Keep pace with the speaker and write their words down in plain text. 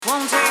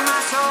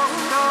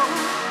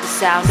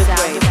sound of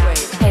Rae.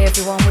 Hey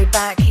everyone, we're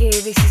back here.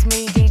 This is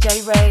me,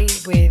 DJ Rae,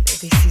 with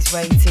This Is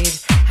Rated.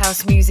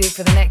 House music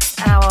for the next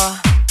hour.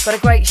 Got a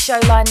great show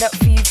lined up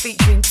for you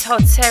featuring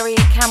Todd, Terry,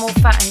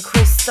 Camelphat and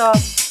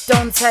Cristoph,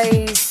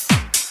 Dantes,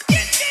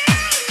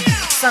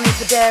 Sonny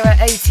Fodera,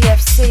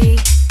 ATFC.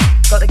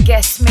 Got the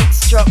guest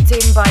mix dropped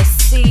in by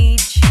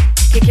Siege.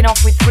 Kicking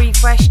off with 3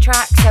 fresh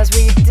tracks as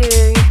we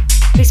do.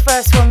 This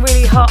first one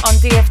really hot on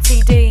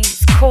DFTD.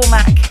 It's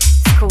Cormac.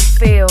 It's called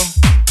Feel.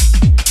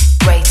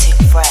 Rated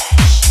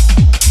Fresh.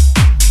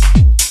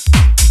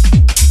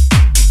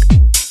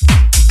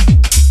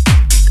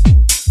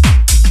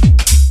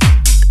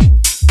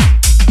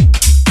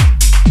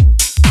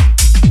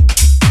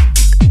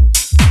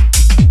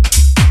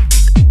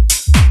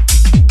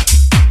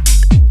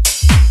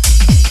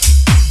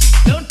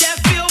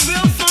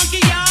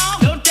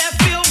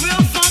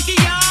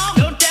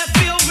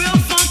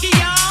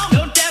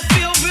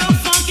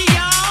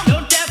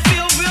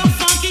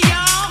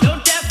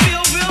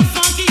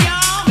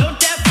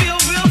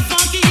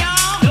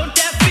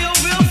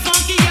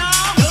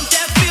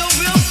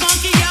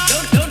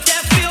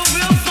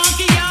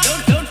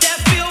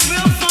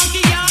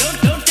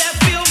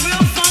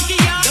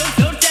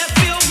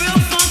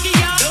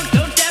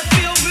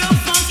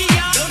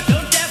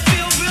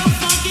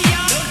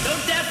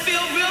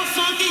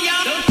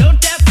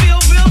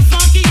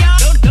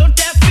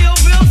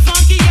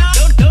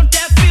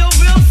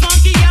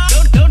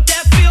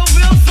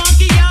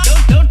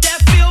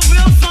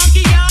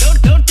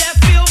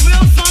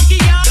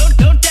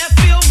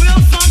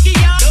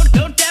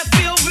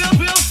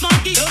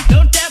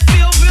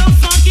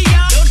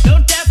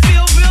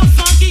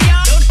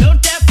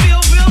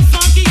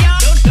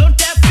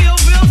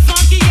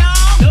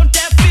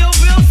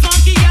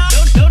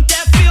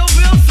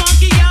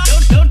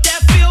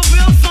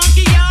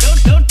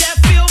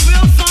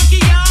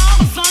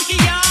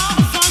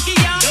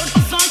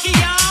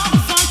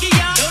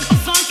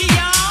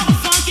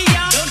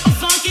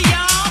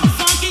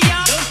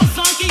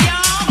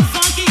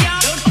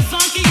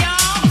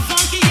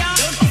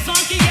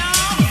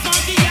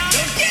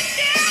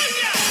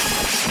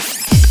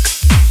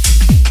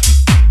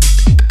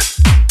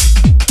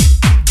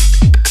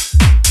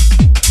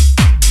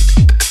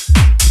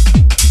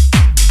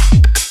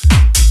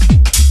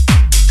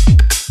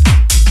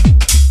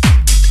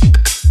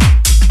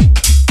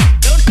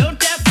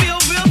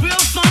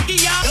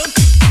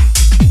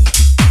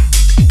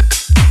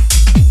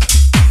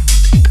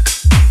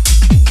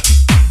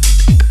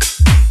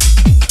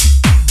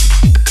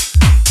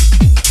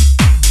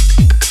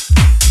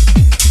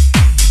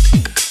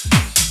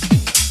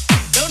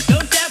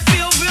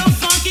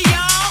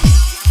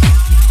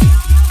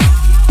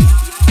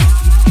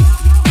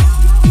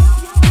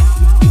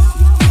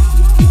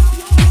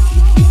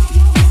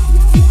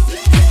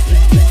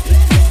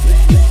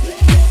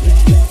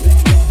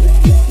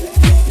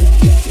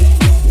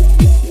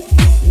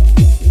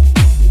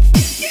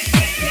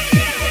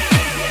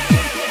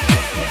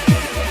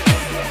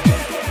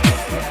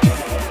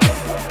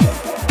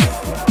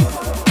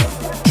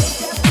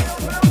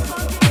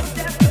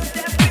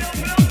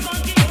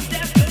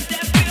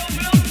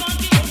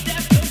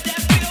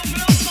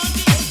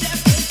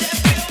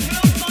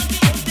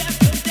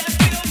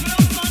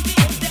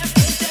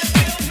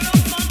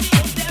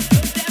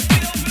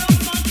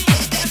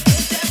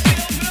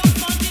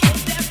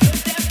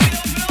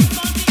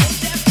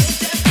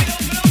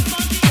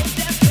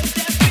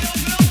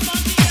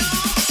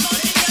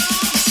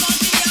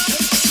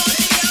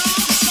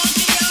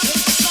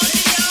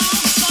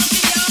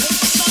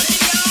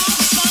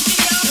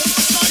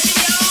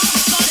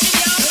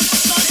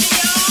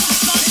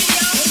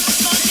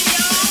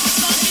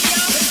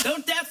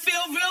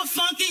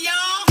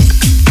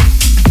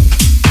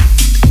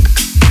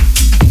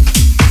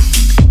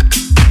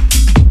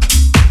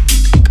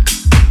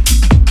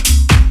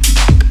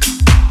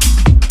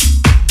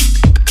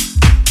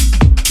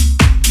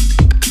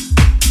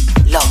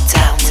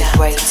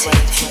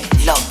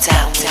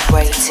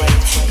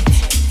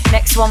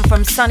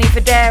 Sonny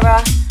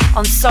Fodera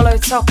on Solo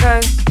Taco.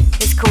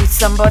 It's called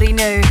Somebody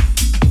New.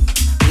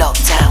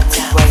 Lockdown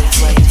with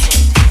Rae-Siege.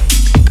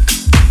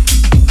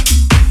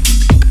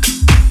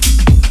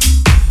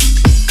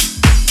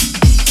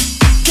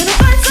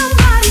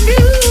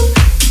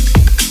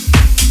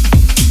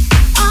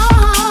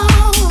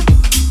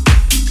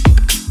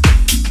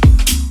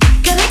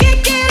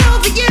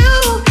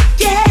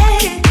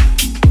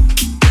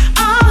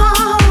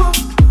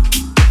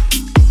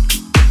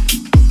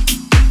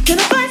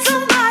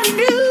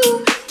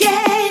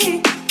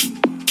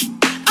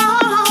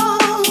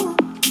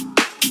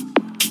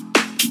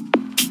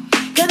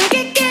 Gonna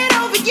get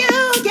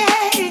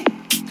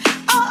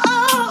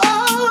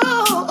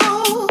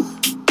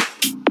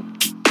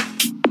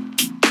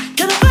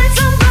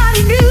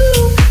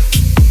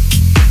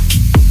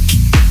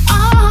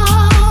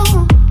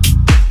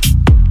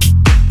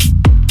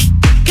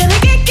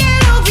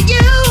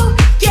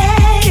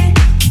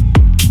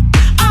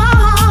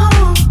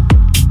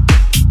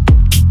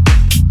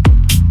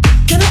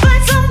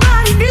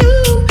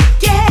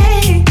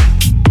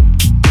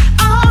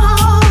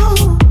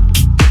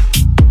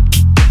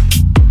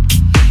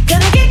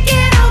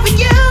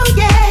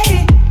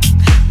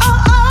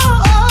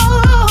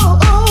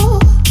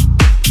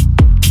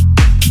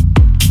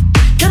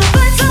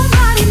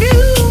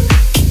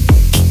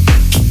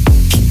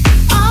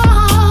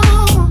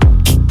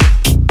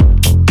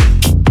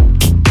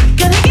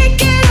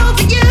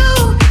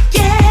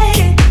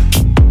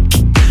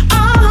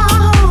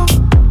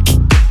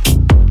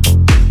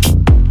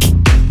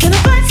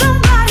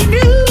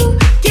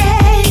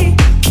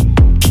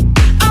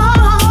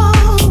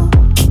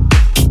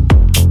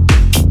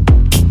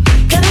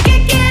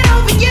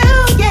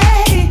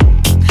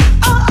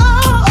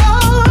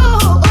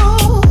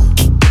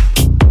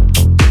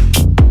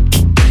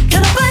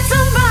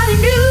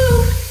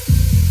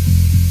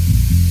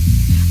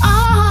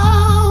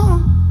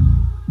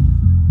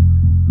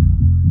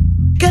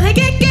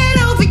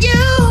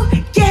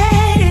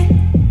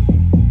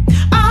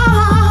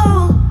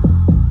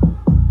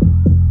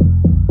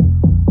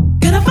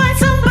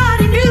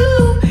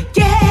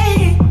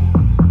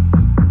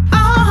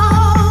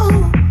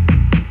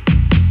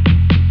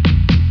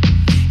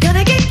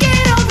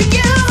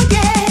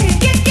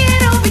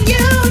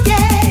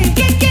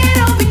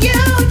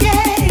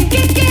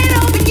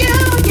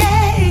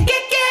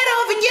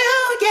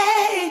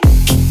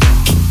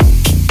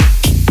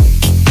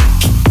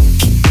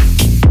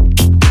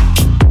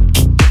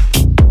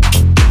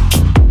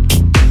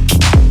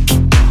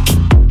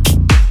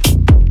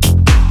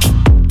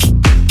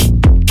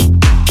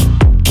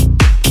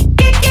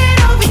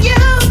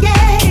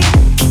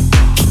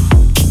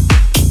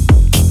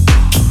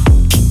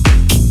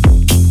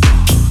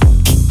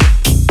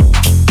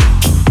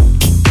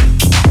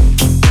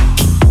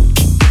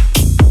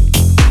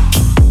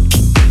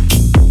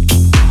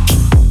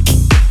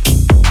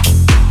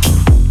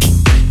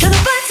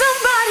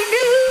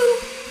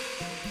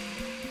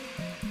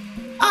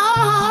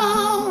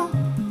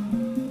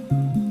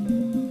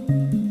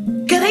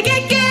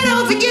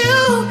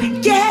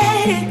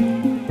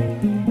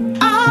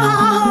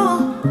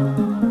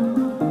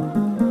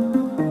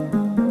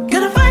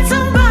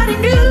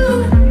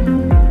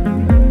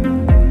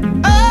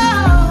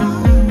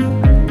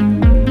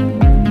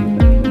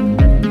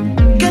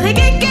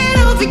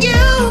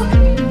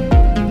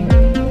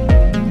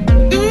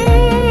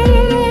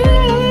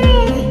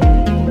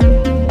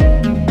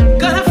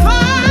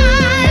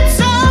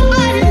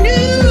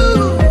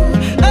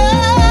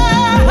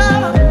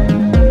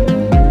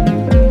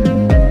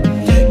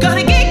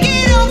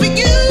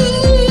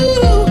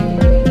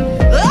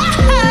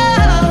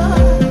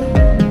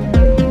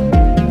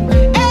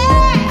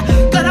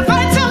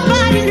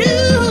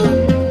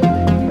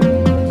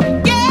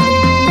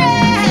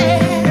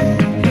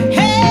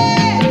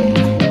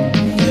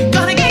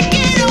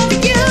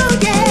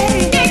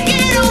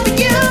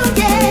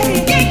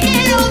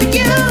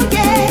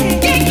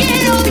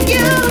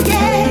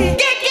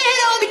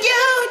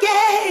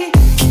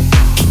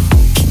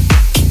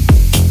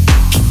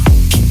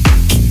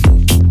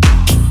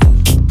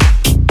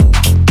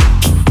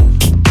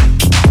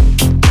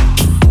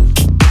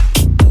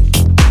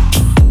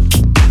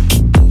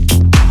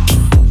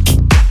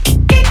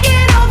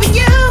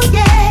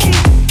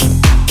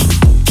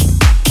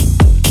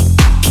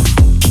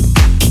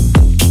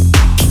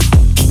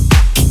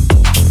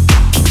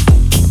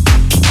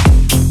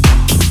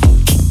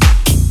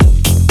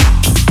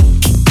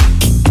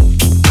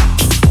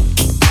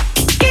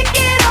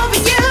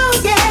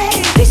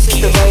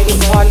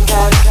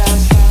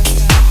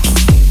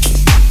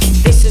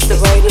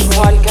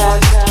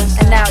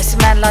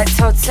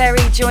Terry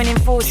joining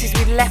forces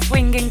with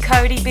Leftwing and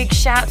Kody. Big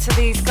shout to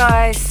these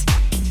guys.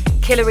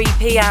 Killer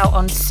EP out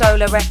on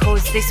Solar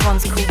Records. This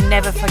one's called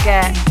Never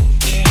Forget.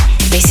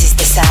 This is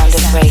the sound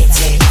of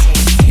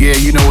Rae-Siege. Yeah,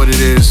 you know what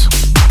it is.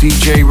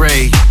 DJ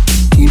Ray.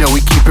 You know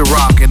we keep it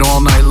rocking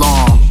all night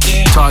long.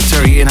 Todd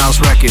Terry in-house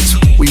records.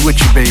 We with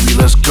you, baby.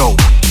 Let's go.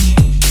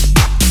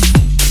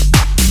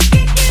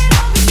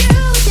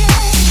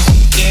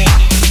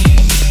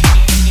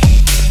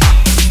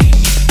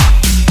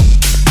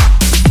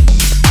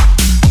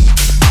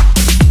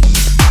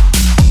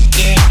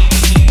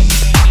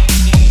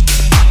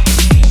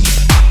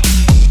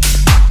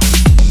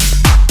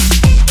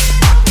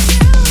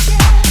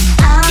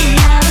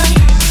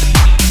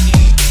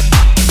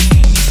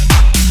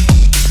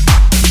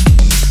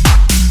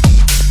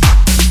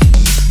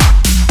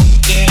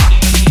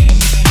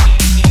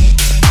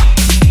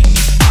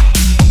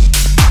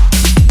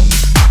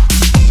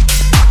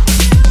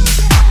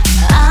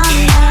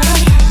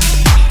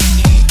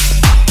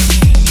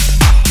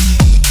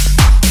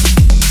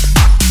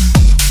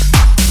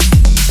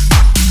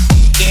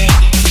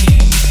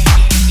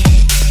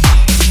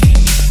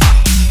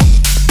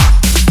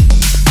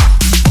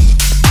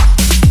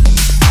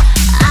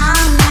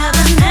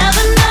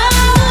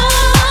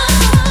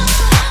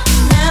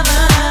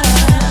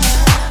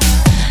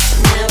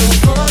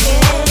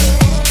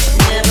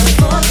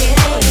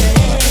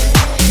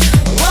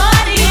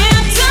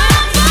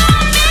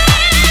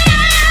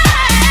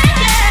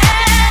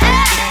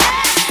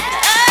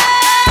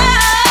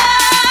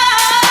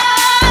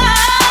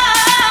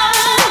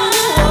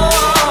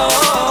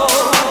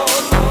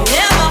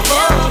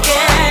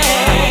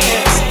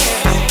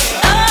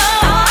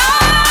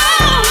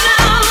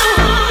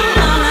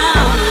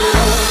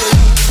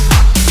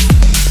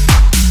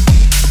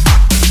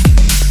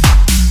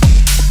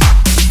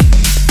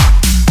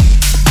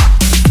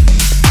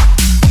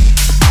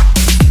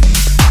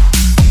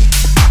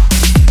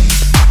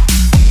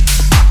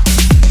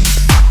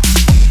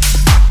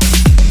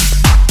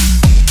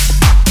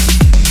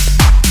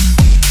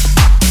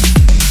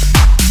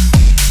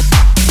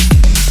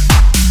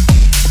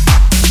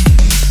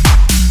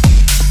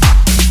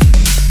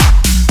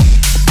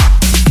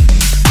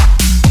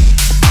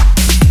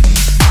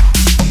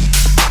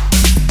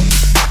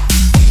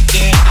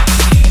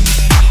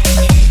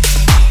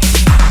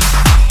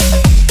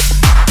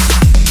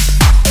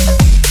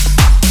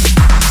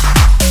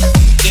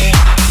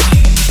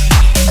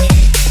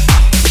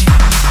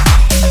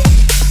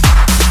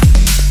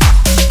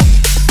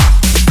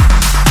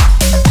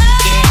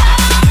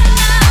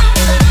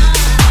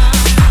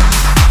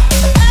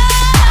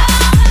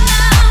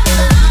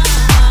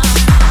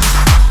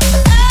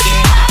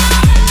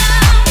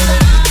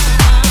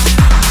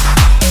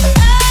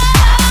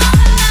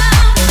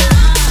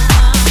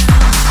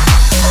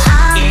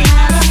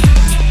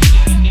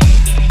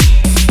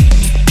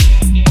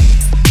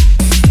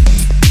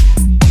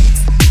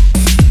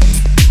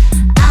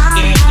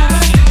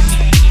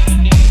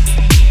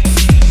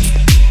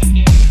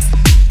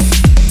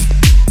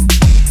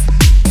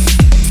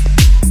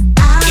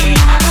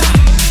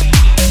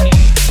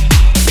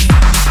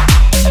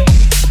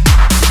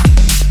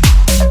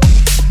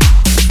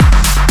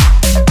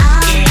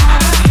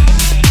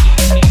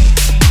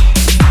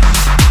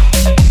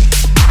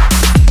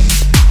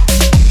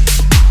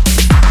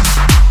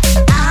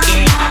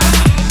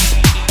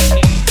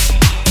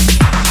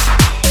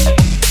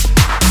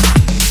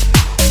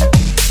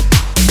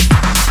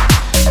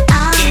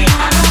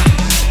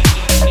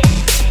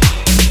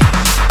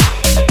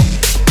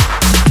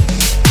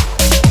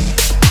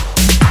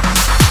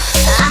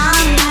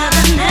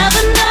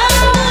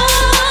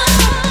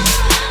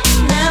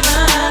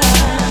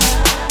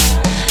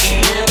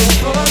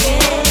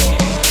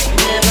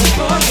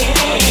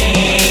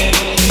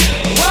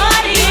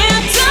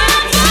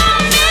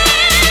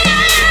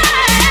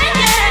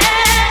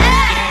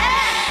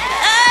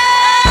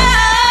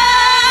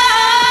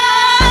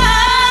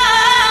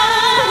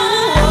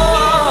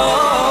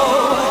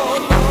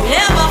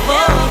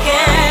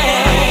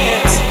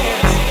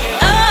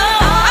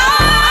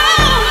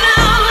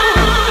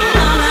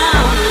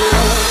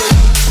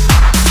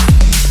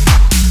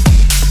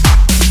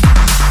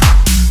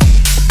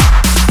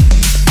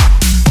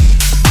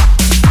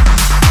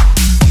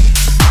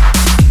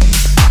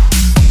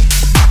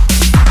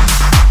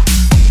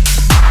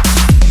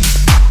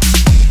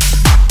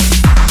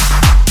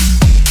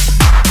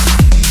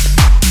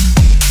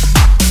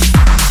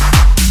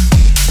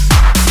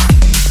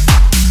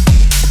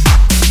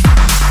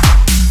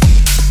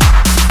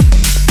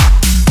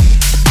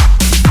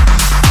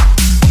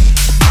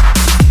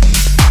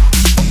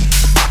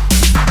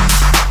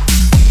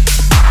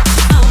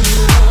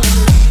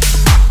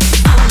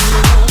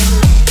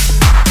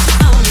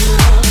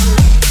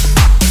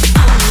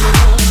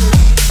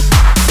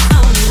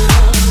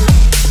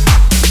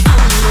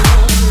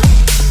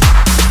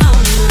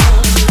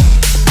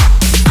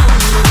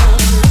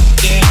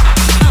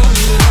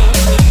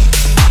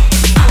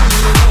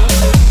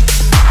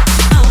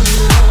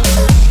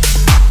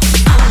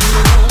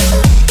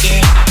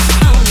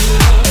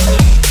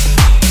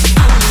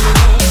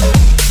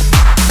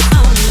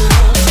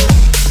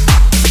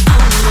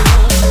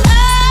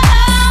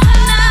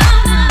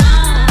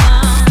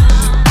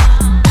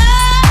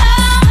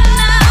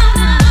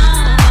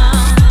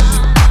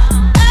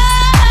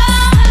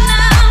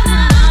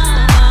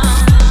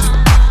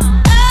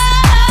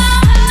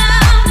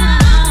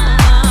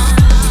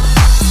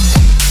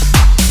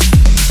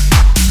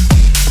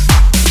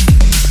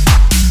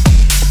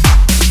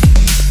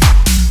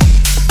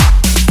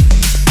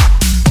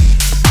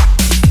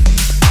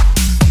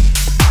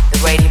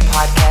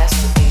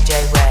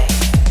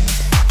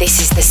 This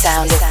is the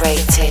sound of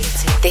Rated.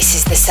 This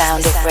is the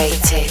sound of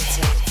Rated.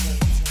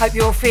 Hope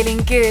you're all feeling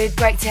good.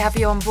 Great to have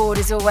you on board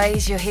as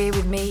always. You're here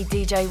with me,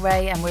 DJ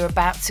Rae, and we're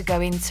about to go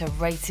into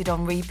Rated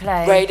on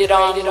Replay. Rated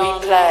on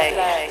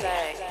Replay.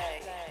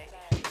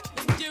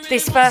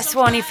 This first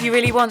one, If You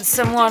Really Want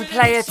Someone,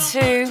 Player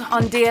 2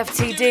 on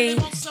DFTD.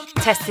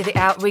 Tested it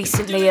out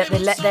recently at the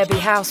Let There Be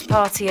House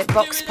party at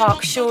Box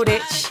Park,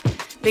 Shoreditch.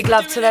 Big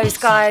love to those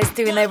guys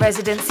doing their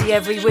residency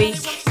every week.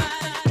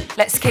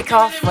 Let's kick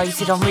off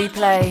Rated on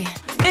Replay.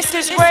 This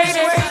is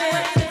Rated.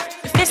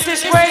 This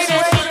is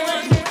Rated.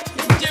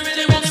 Do you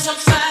really want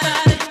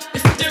somebody?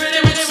 Do you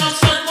really want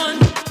someone?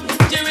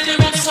 Do you really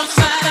want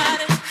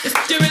somebody?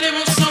 Do you really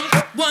want someone?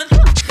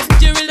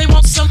 Do you really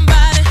want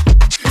somebody?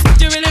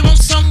 Do you really want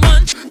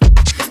someone?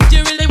 Do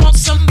you really want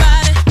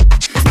somebody?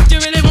 Do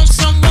you really want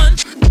someone?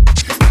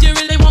 Do you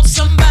really want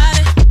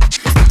somebody?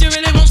 Do you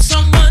really want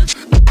someone?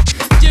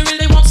 Do you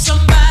really want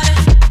somebody?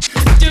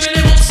 Do you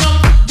really want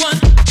someone?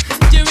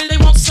 Do you really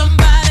want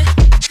somebody?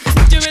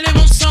 Do you really want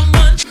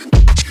someone?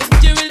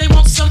 Do you really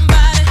want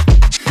somebody?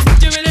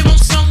 Do you really want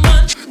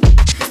someone?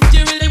 Do you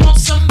really want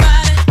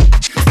somebody?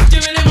 Do you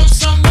really want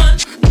someone?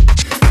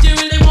 Do you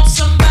really want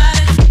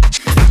somebody?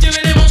 Do you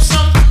really want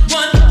someone?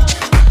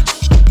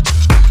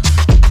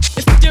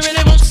 If you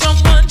really want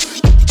someone,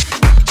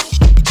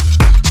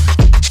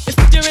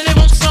 if you really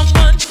want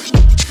someone,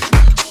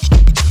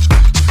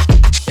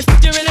 if you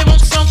really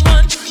want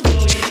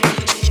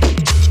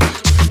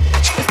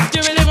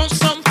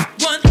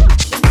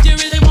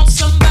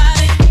someone,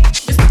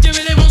 if you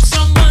really want someone,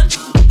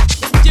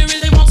 if you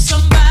really want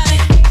somebody,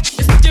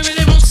 if you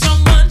really want someone,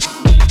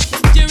 if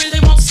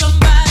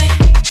you really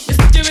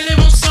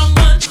want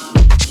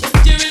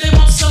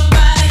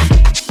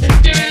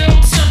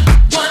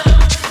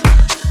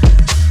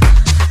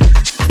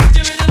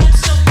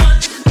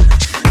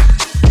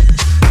somebody,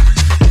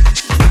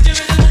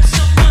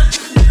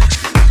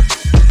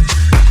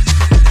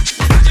 if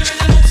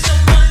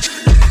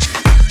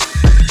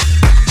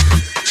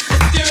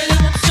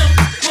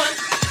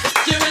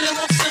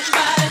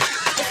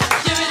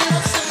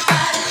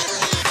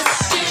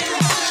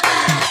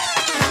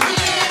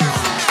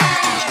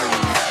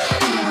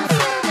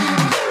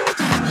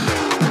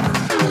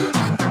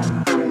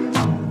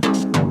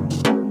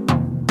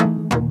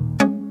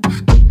you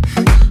really want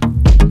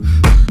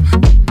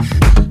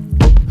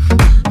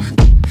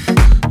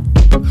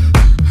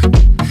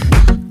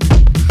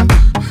someone,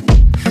 if you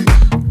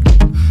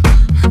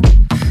really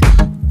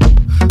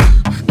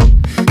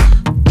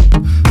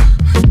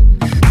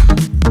want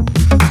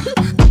somebody,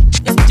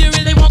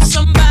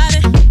 if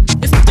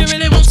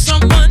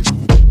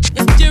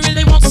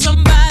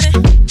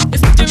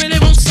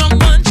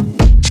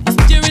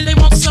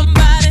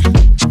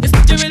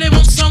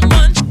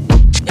you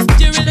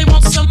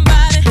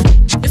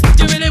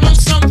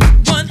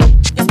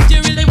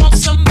really want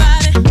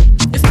someone, if you really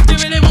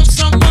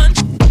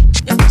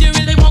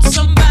want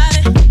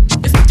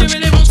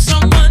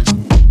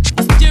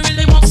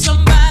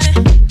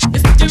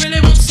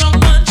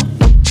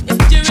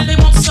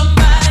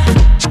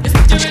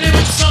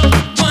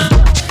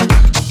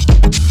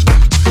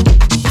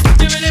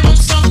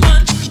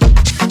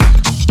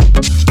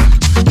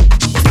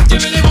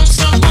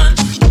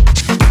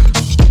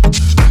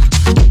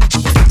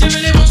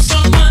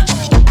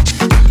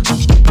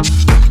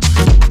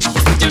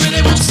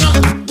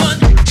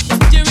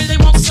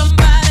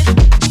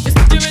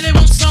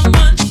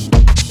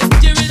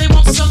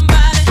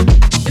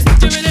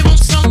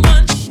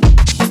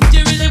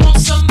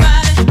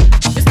somebody,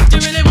 if you really want someone, if you really want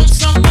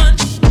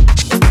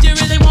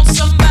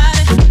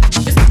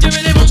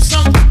someone,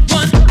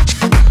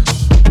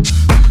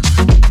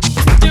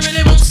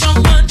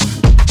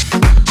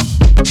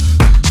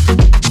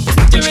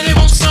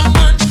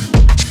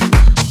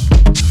 if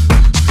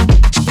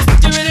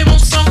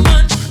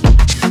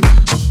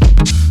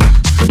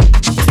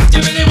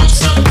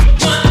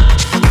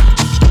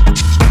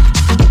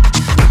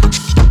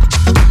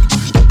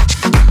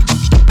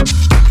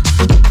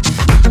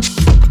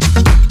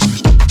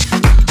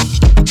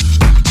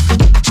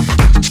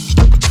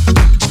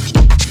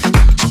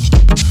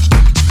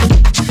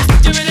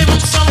you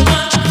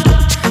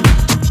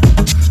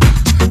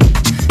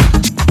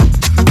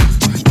really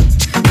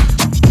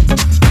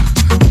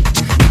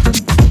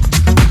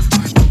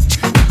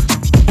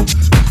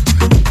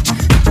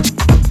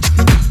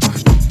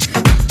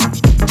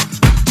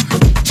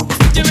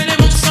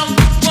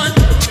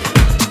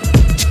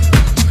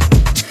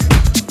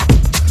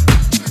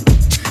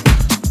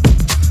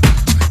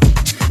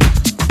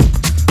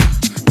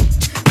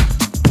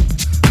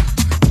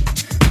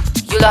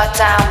Locked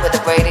down with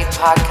the Rated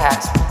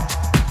podcast.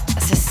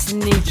 That's a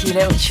sneaky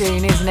little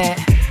tune, isn't it?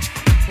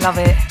 Love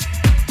it.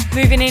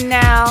 Moving in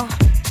now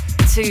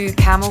to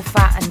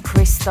Cooke-Camelphat and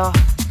Cristoph.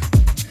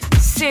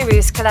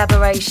 Serious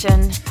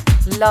collaboration.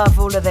 Love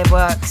all of their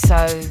work,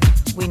 so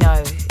we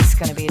know it's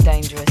going to be a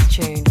dangerous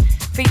tune.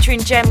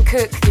 Featuring Jem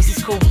Cooke, this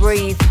is called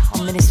Breathe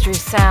on Ministry of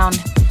Sound.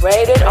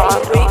 Rated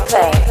on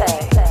Replay.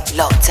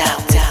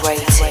 Lockdown with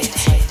Rated.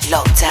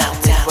 Lockdown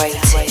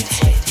with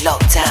Rated.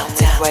 Lockdown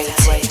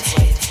with Rated.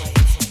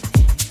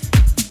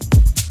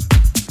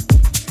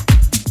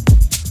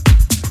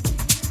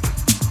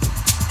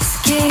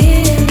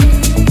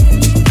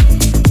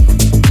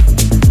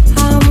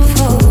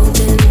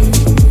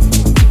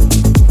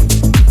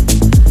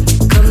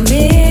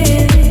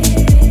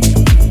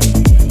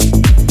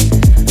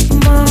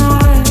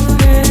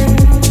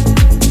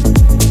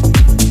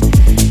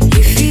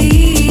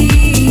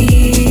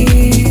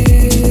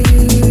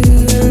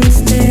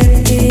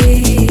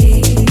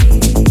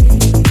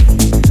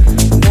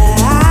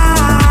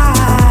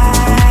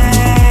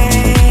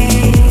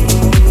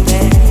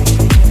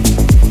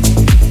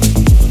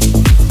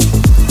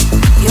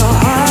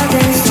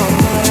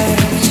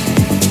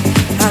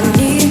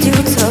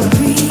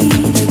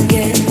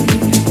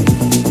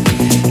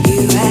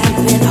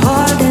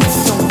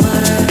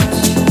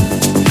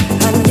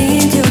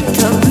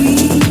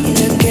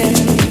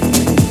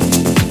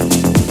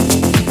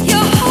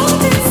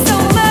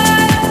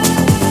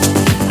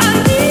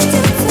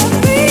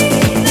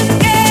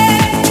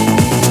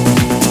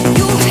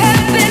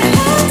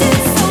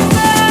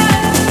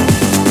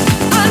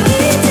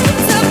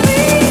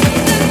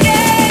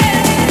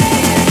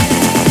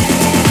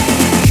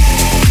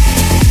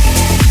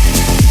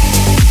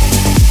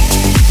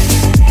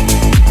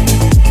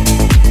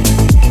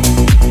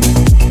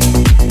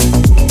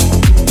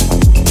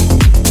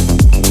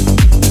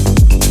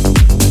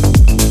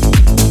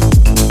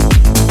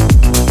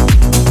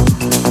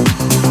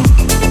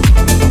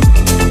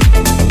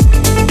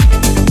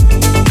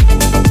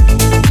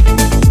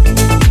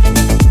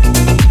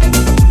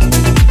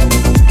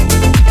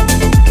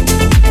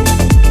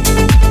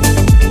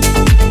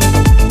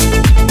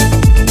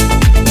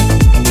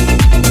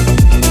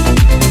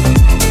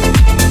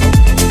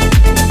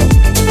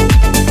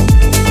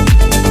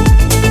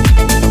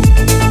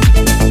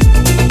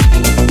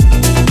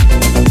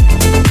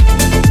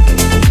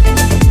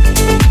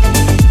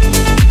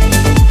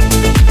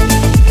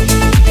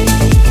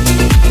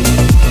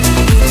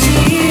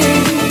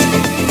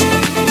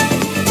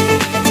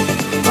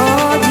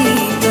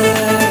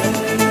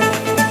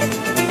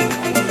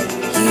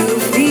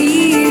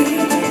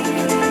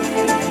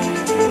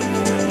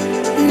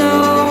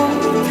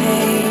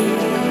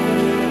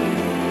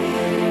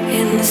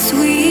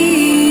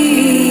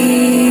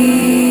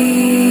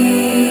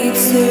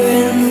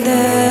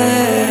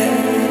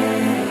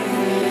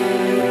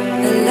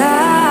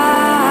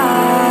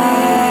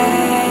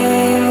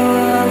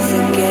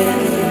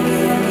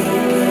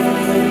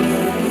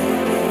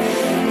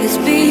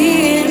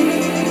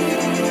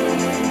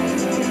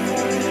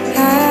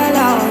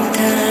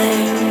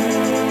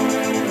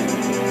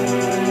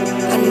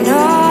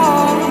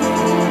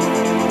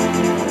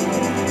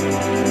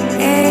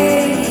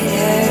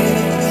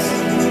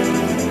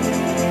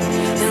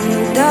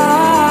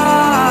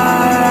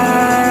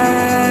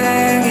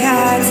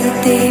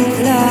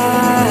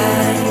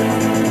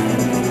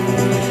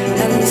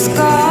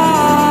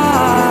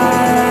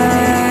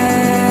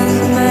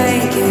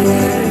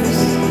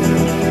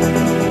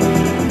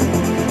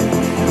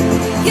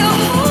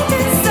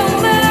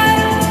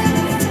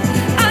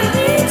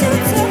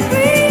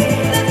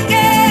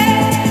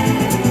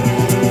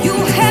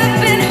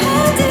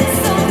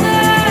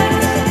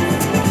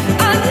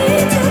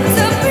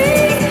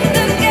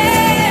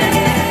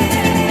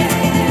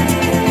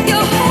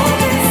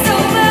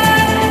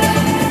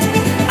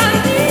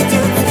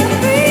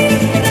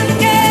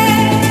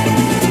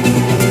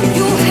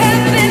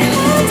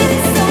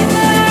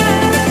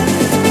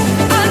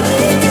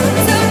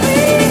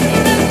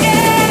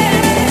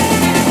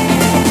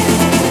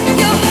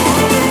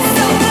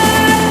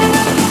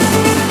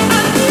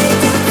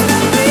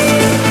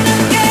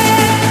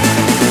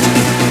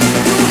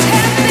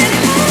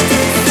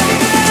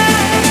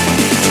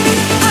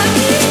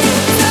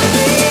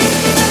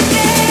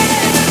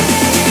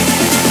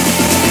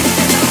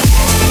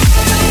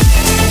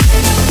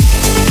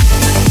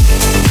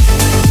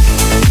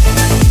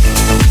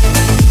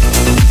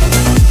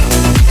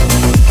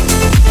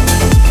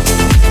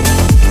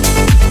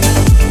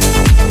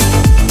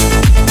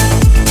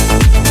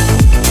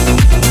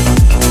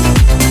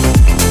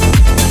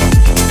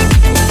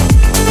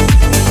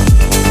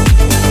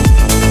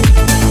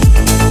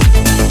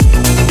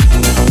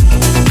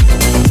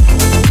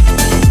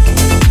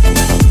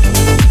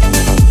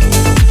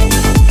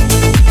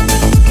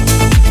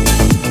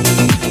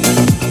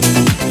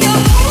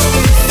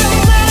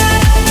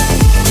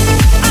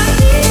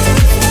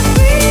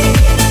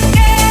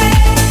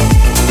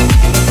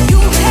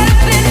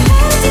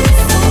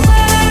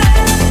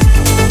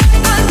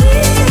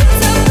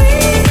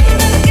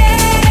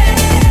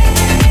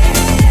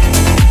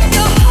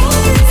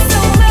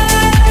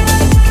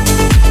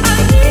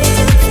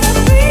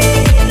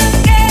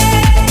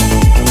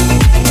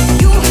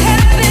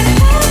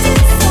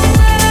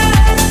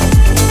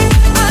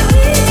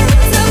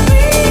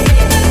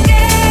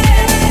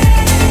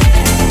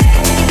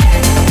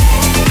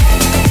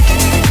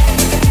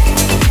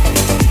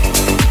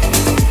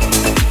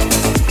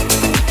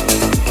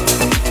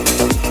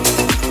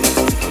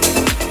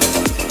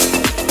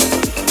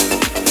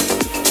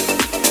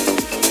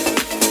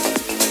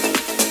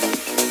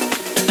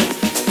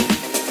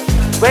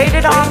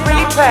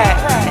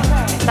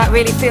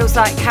 Really feels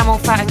like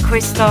Cooke-Camelphat and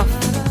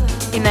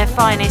Cristoph in their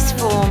finest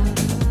form.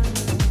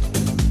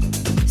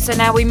 So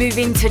now we move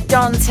into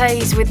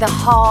Dantes with the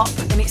harp,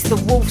 and it's the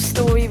Wolf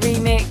Story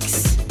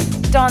remix.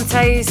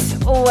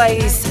 Dantes,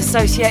 always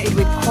associated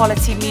with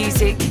quality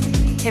music.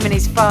 Him and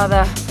his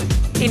father,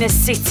 Inner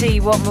City,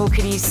 what more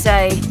can you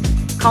say?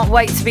 Can't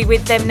wait to be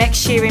with them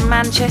next year in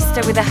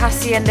Manchester with a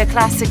Hacienda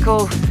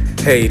Classical.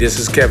 Hey, this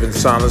is Kevin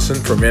Saunderson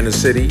from Inner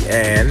City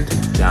and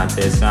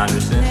Dante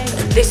Saunderson.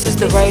 This is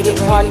the Radio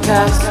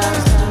Podcast.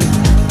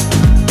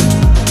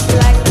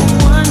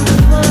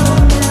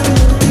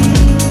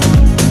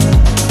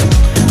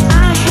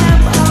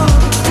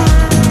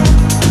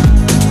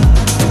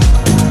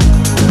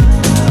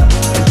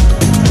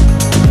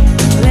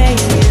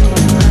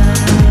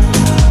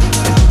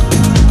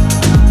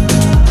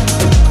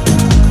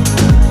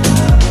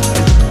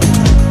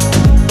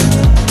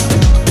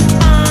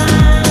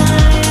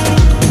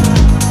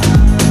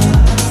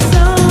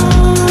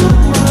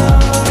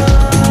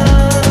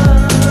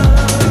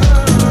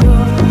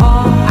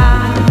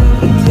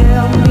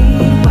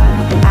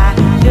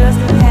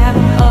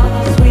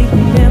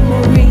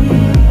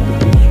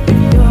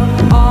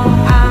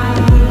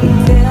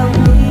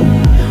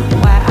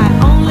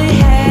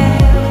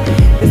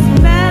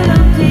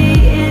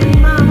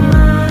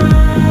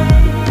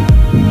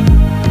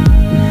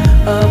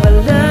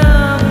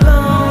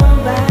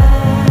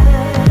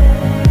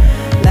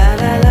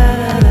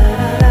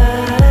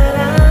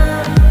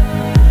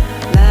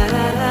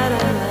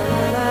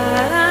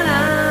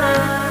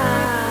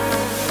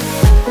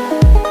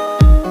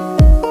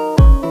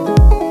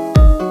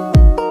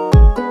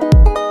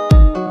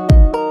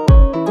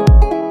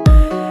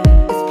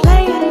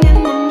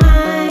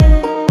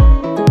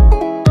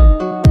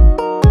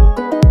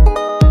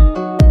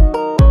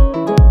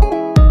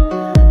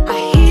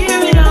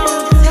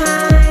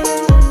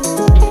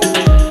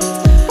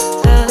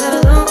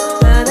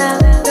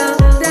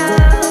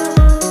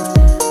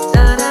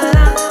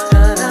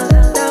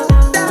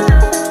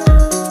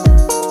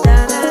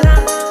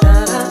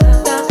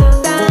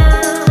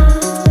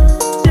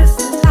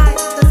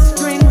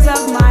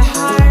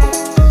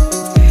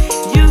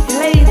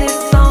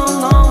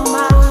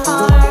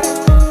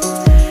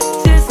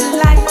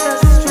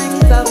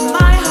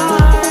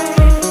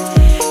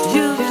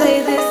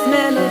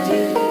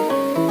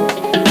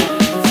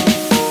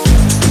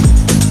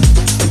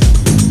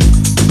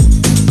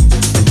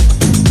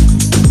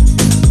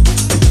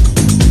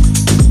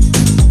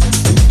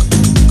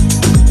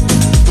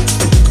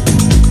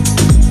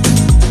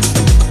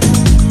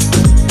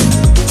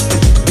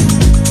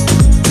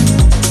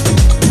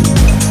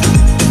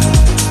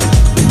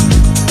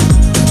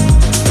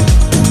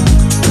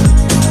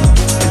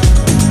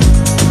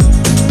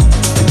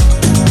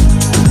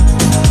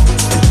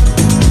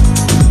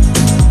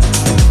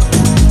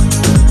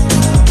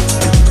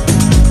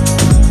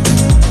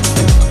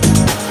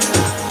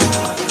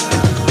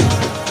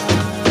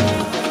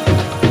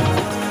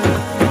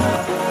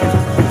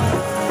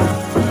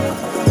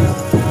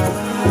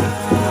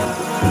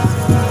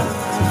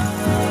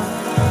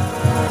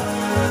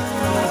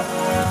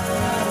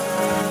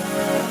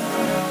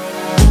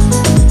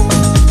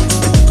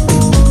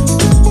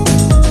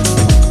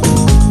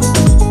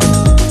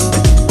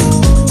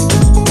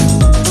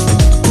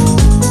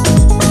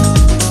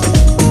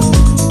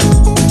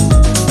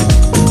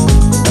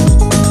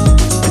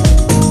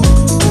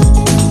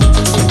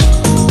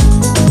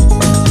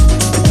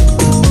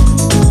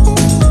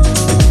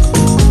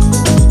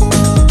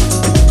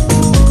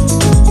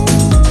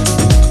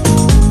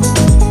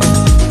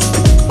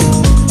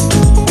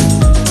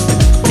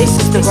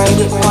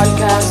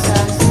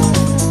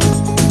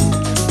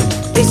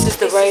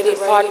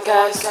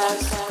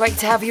 Podcast. Great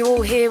to have you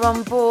all here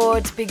on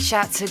board. Big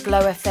shout to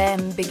Glow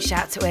FM, big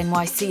shout to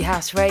NYC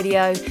House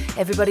Radio,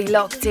 everybody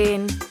locked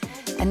in.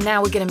 And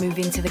now we're going to move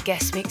into the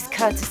guest mix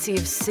courtesy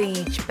of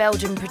Siege,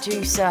 Belgian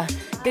producer.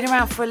 Been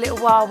around for a little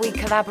while. We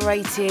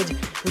collaborated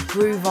with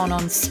Groove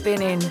on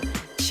Spinning,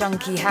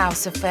 chunky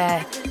house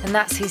affair, and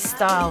that's his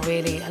style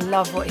really. I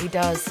love what he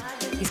does.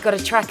 He's got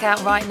a track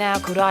out right now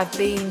called I've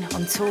Been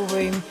on Tool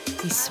Room.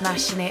 He's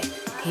smashing it.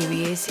 Here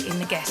he is in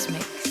the guest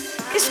mix.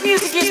 This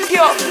music is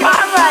pure fun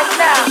right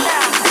now.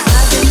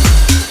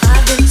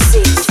 I've been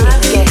Siege in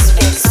the guest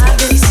mix.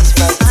 This is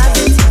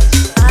Rae-Siege.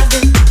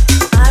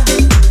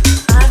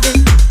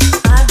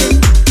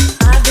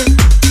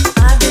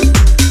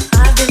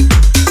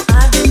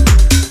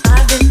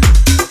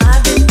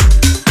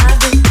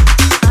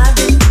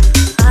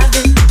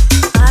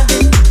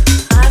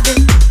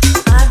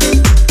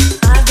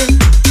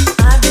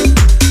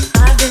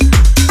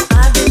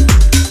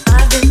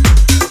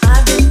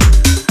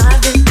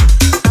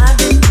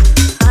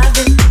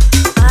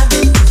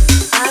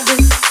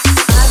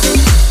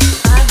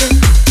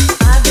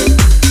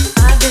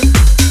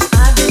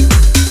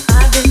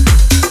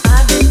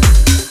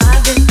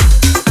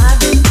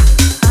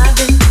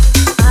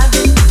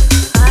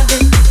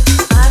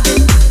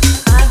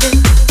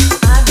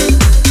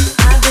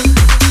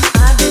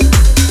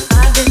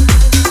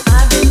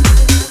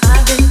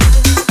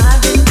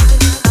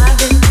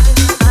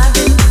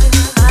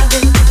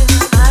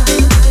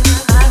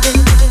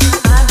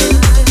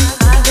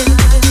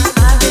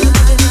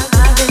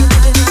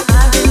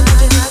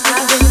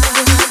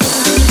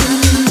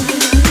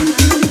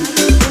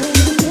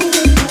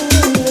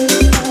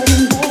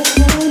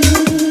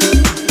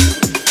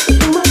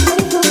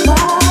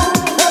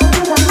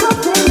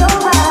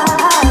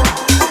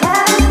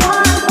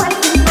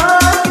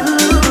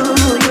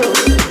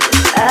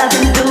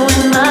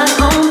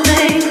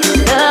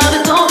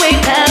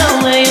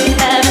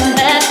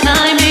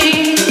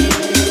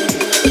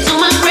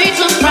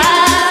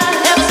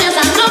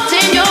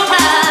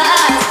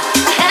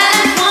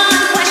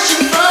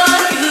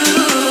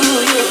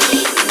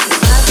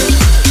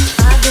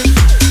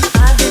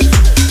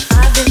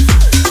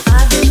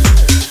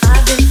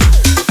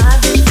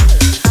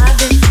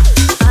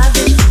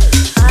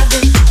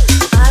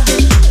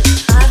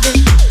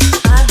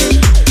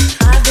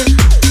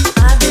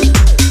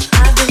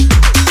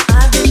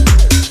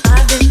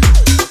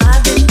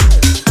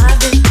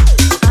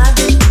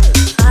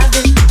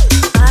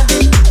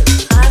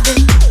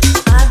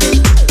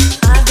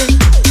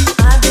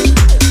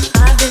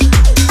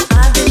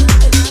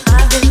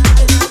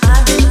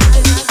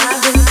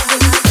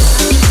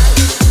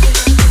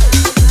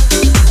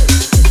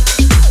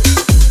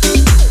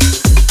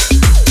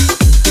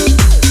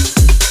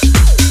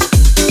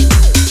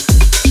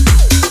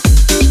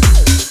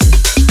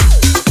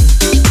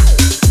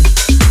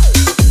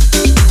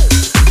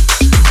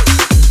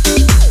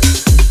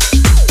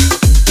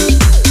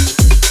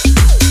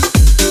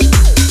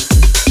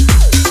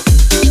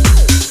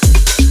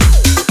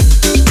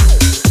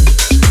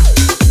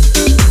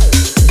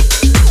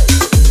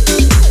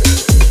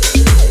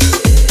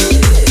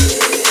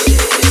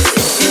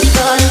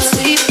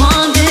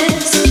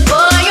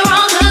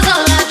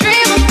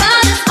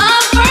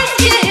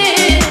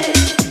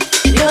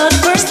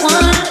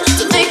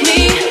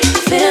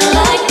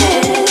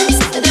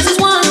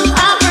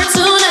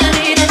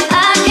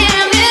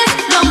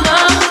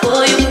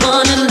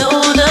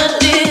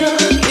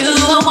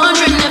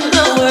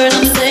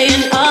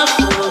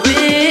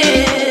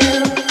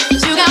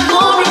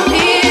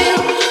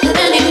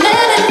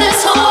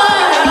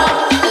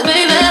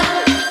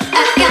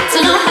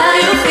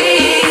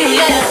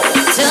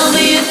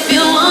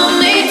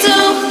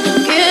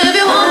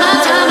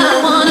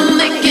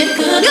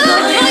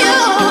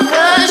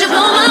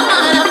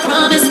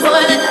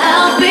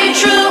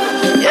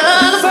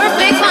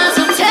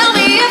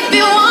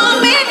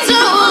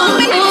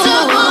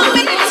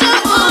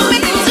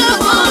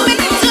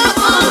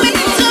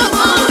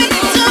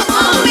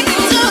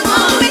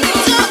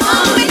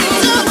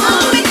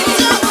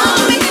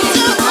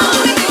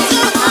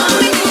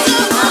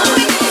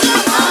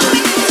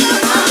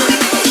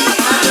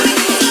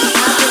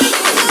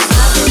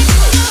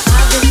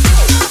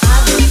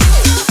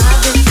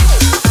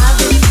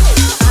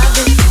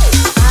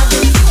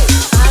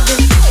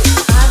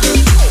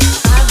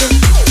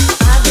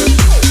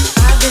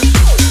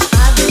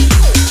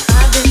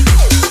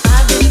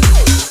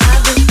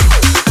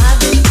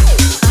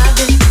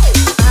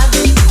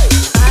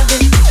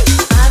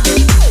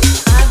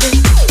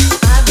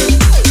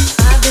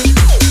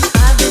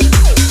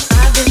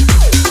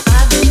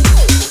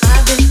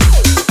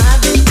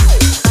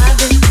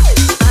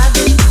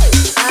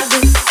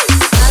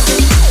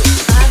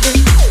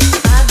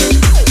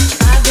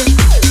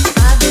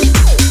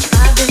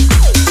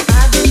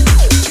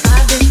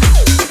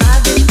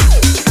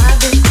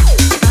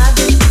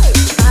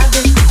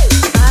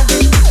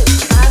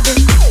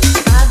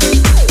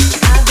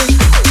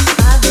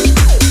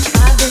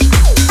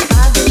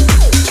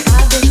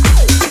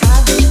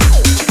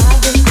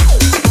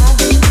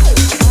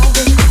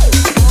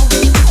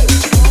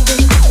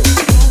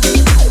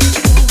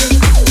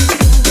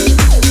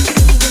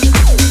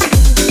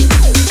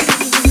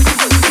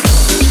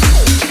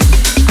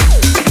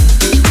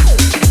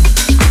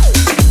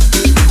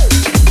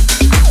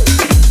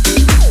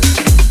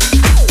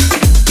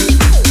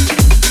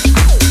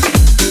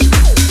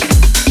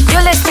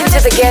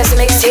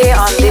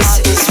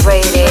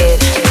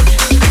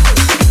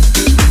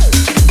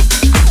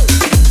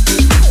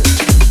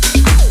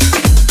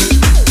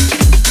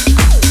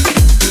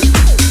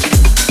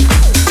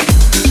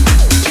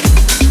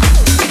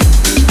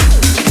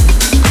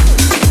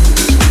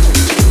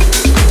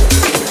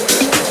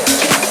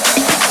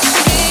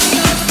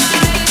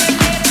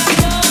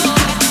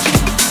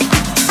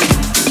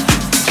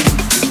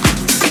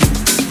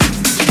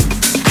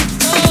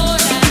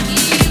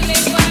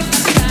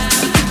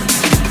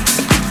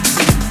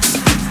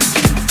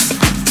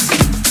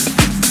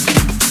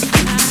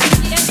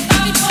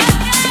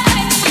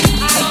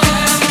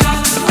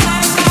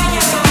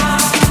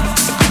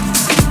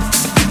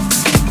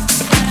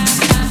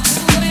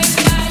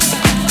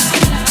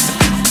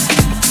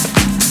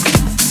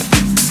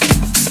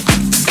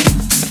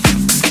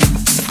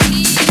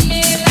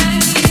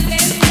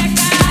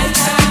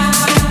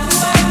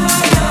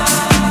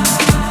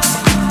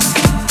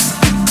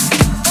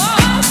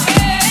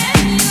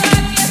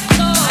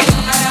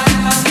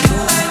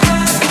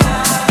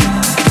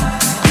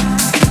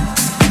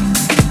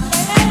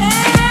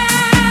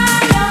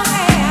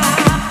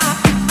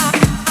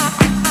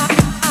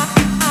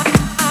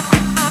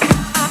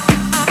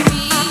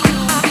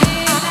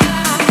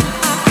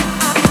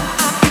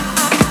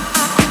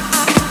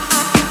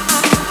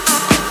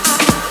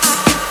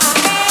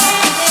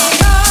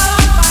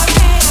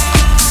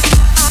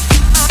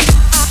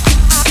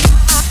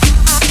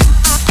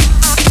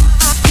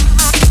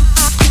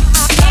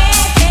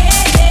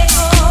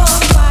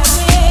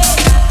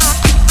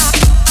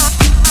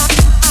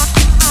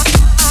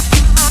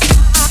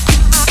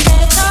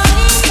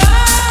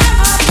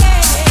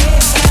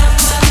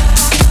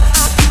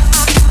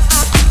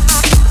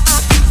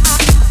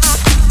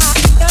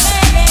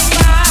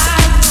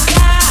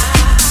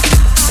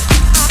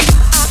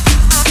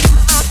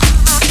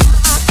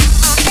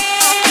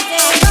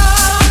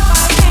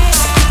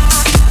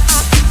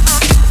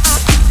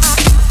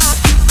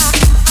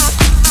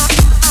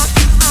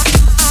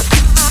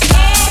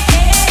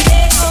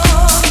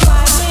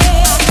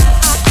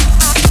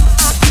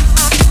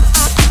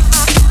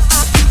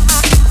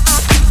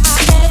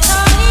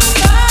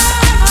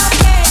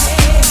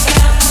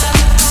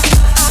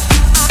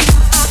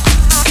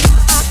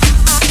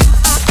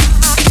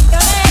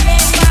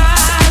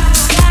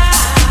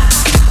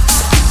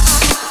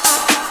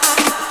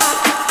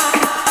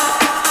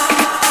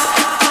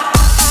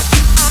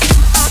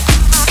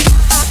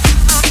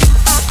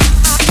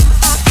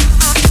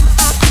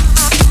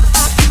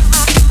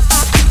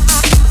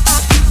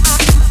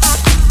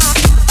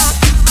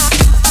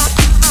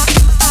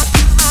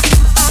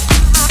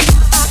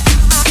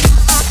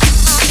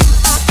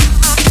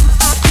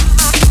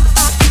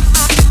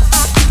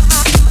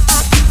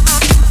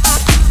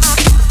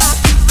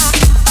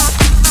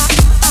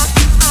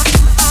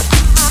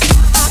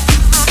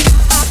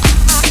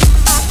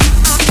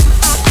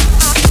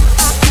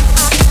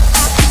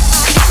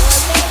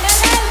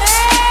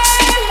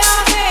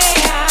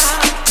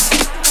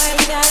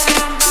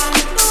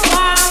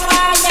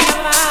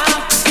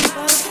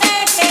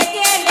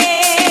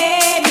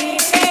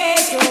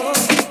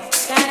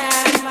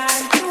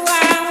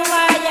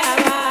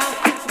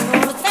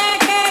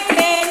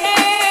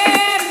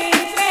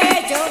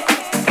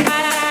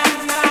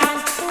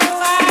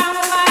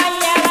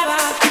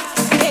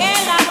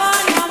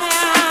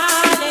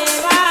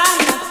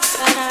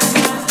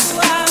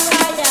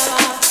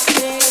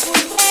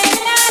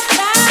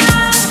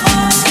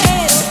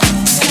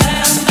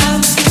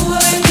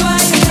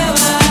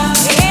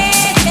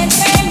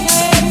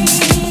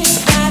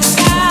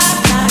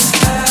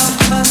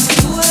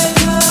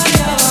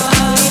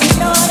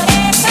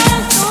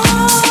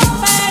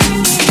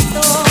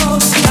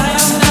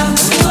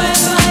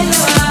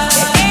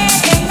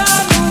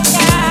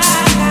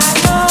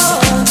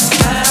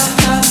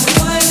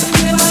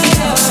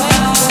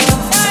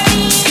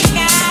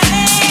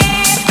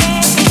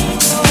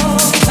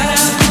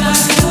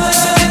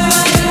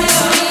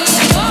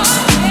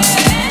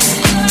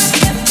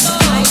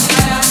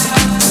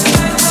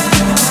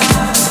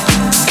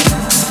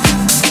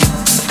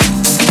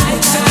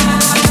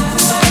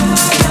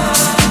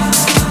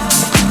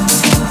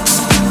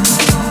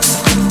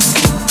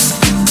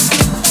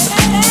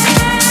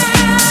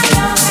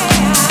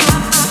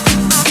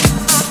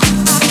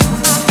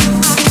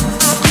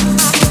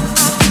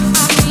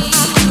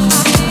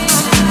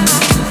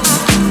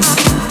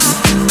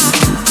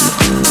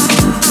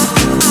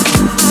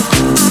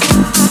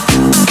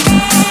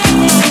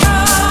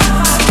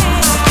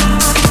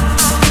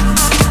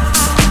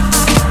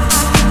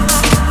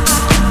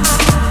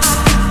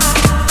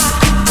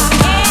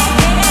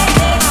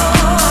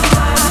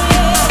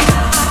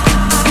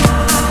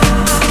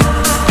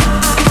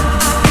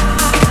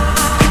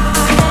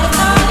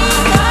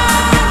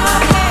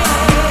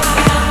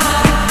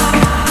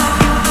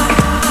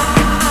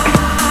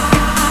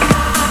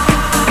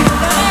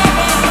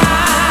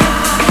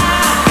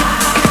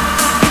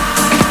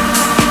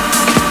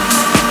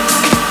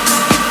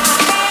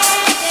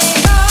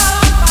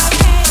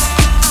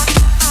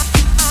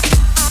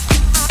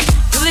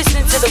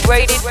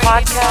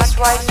 podcast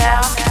right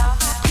now.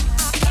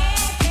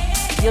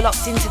 You're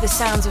locked into the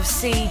sounds of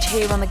Siege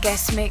here on the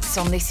guest mix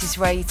on This Is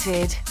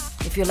Rated.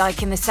 If you're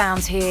liking the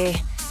sounds here,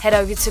 head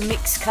over to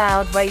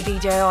Mixcloud, Ray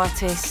DJ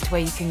Artist, where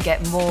you can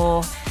get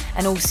more.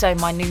 And also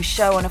my new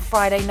show on a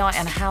Friday night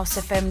on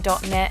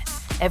housefm.net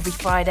every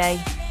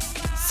Friday,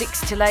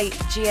 6 to 8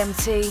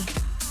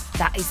 GMT.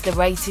 That is the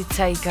Rated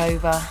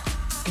Takeover.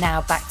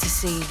 Now back to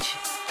Siege.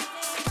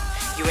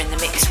 You're in the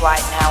mix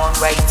right now on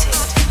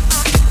Rated.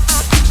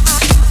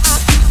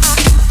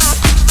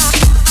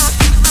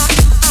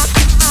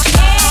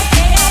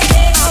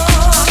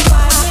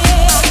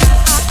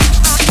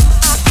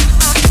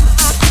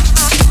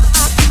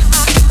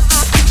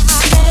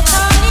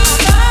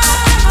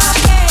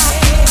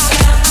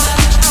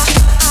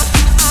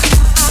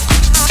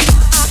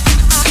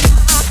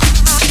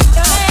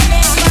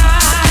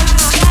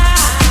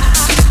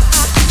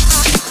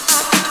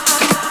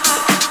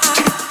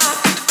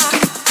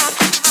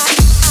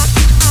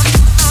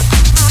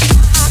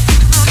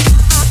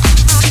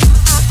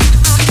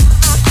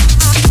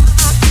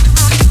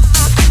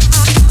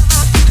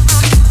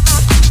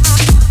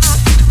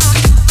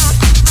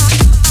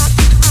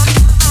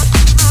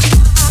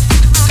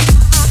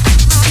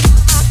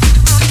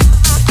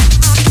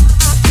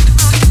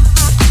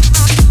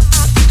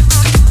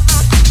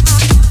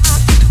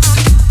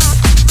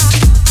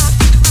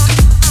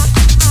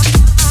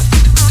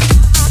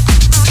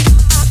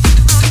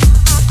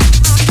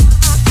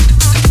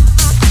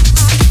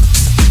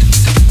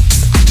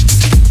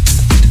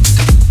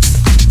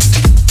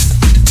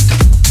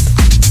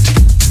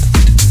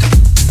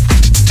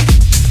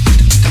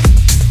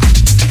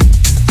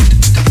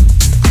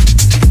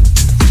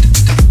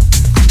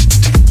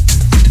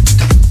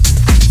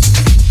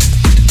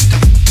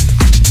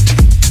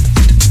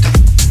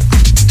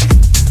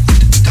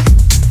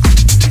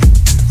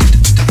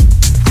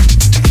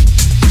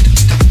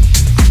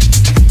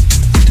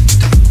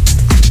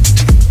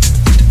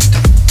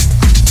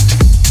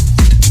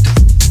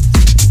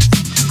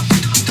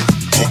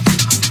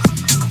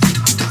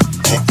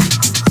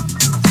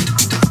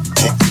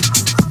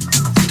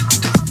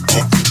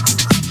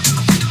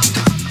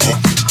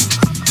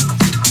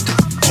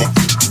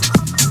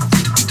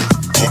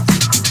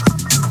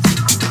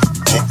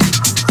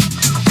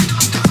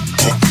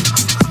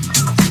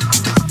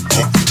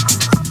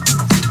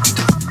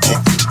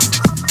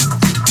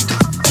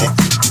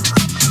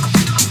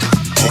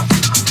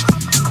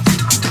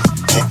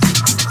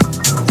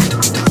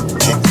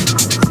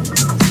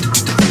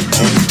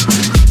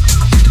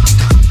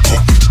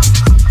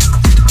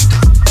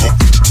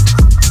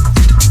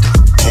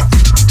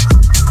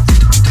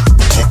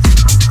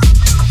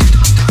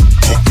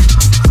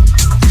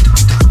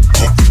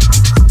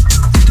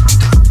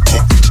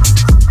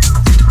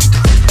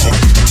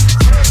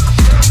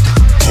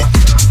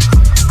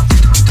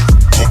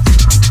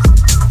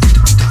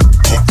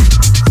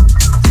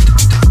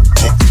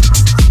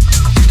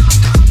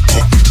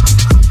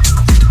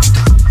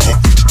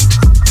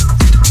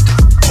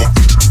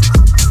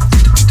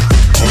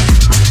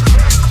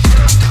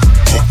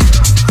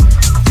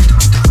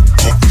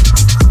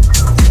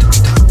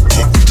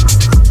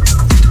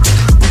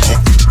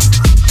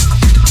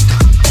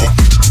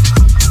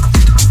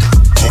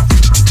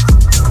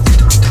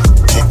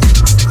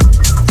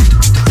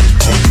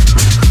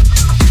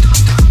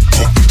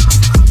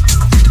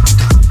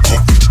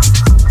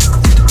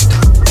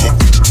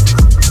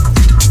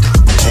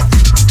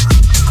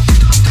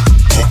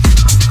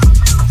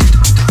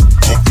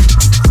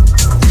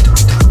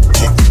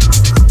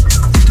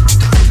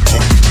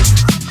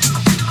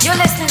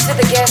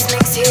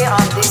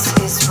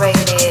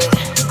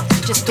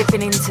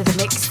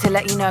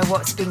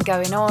 What's been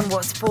going on,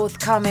 what's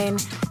forthcoming.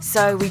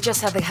 So we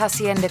just had the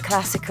Hacienda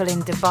Classical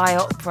in Dubai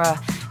Opera.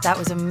 That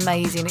was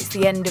amazing. It's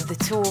the end of the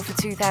tour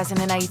for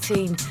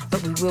 2018,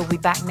 but we will be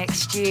back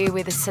next year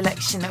with a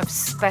selection of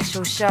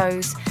special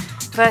shows.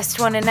 First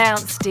one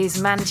announced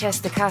is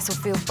Manchester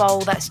Castlefield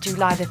Bowl. That's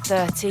July the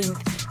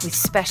 13th with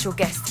special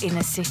guests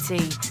Inner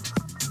City.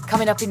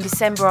 Coming up in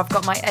December, I've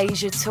got my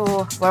Asia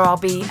tour where I'll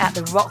be at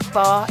the Rock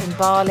Bar in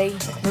Bali,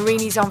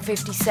 Marini's on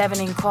 57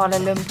 in Kuala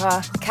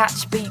Lumpur,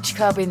 Catch Beach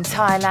Club in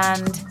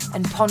Thailand,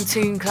 and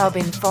Pontoon Club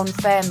in Phnom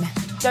Penh.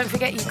 Don't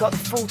forget you've got the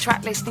full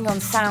track listing on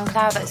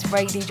SoundCloud. That's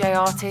Ray DJ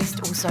Artist,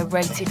 also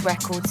Rated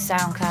Records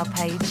SoundCloud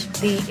page.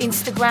 The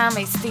Instagram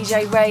is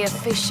DJ Ray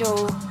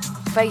Official.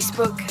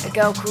 Facebook, a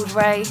girl called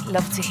Ray.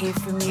 Love to hear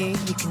from you.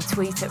 You can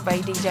tweet at Ray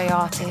DJ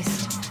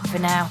Artist. For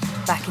now,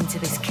 back into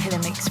this killer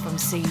mix from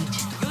Siege.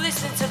 You're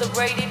listening to the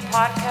Rated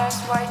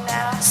podcast right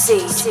now.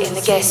 Siege in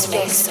the guest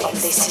mix on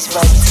This Is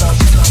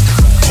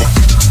Rated.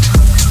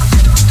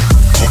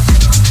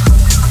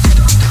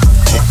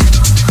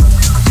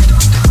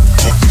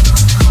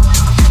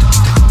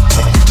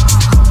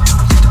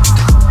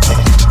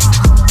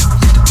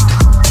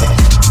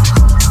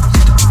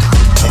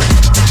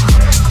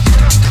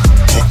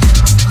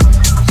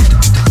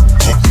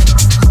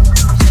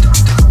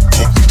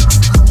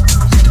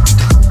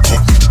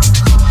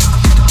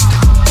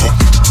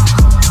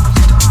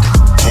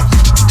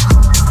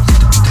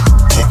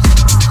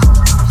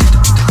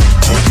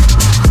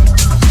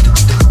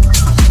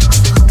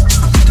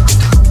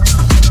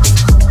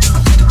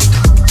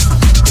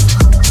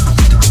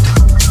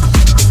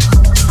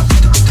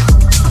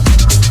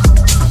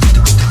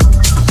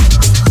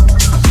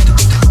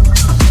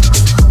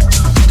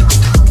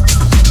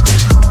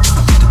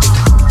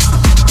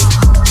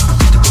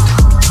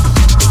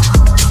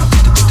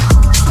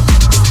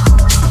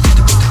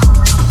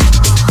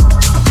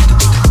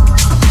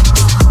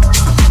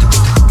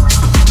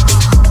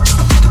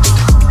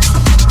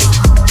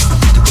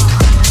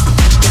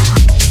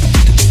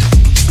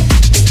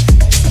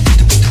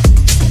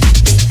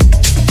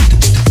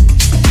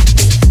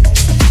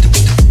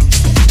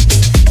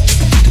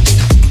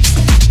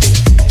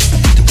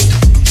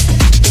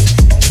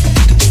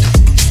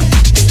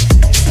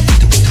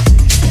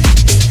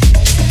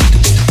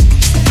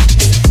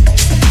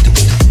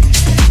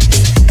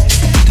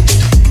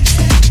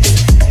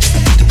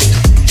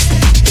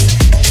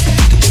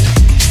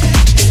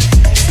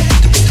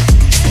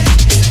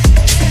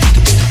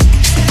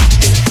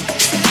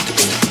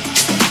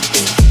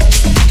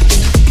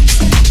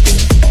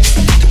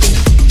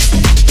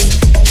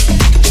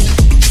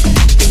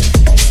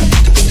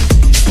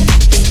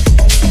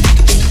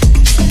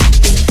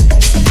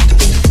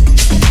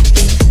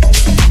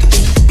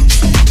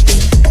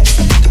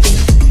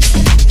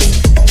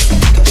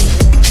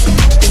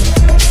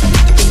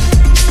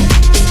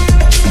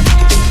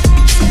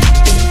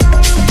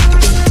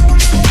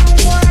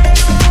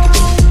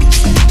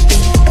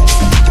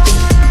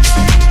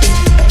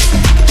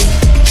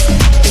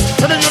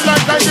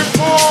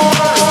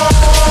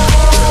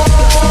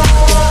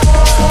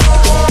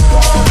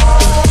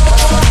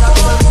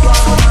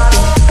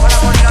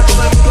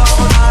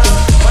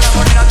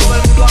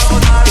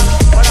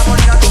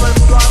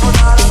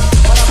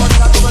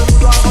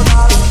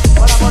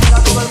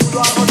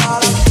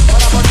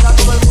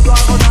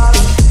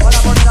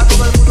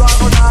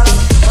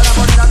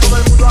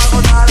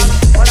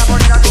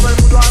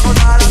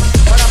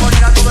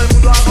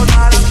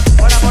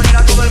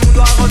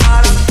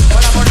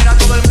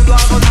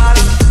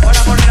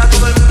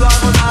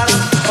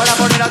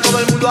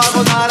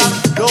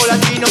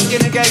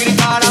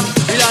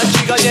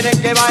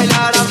 que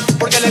bailaran,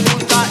 porque les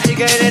gusta el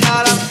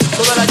general.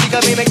 Todas las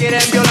chicas a mí me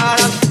quieren violar,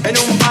 en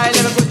un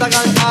baile me gusta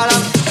cantar.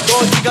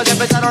 Dos chicas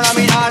empezaron a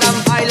mirar,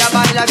 baila,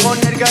 baila con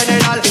el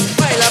general,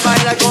 baila,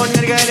 baila con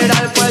el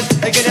general, pues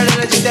el general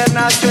es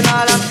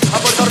internacional. A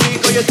Puerto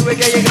Rico yo tuve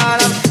que llegar,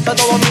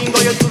 Santo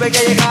Domingo yo tuve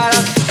que llegar,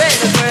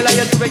 Venezuela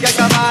yo tuve que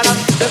acabar,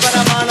 de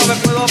Panamá no me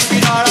puedo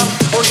opinar,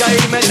 porque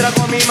ahí me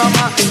trajo mi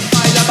mamá.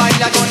 Baila,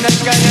 baila con el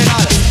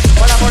general,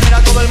 para poner a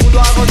todo el mundo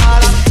a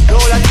gozar.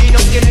 Los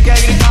latinos tienen que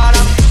gritar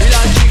y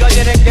las chicas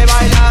tienen que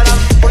bailar,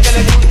 porque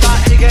les gusta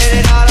el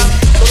general.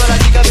 Todas las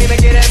chicas a mí me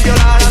quieren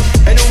violar,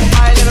 en un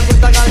baile me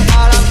gusta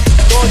cantar.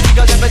 Dos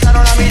chicas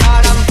empezaron a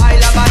mirar,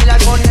 baila, baila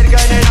con el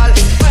general,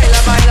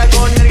 baila, baila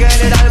con el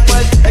general,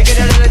 pues el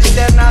general es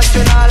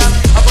internacional.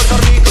 A Puerto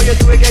Rico yo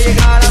tuve que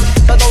llegar,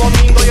 Santo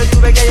Domingo yo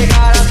tuve que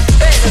llegar,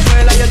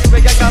 Venezuela yo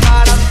tuve que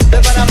acabar, de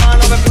Panamá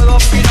no me puedo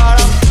opinar,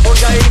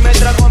 porque ahí me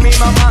trajo mi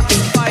mamá.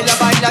 Baila,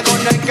 baila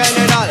con el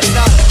general.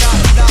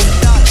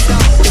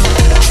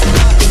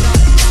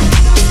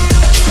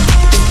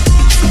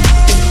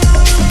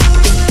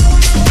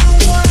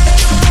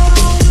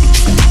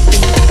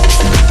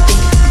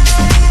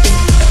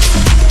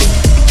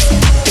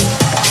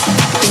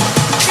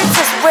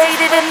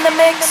 Rated in the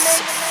mix.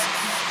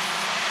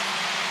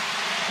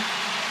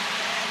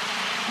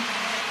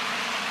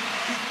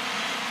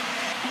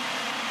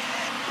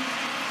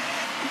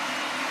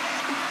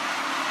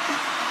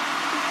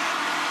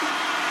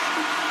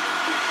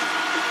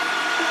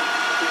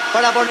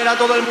 Para poner a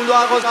todo el mundo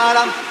a gozar,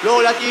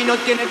 los latinos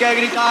tienen que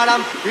gritar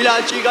y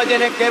las chicas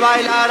tienen que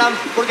bailar,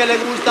 porque les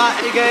gusta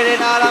el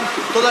general.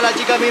 Todas las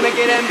chicas a mí me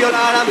quieren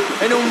violar,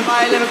 en un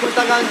baile me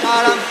gusta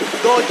cantar.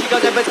 Dos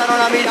chicas empezaron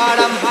a mirar,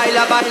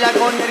 baila, baila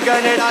con el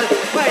general,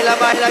 baila,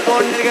 baila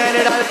con el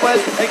general, pues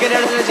el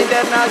general es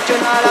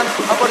internacional.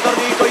 A Puerto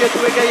Rico yo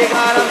tuve que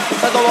llegar,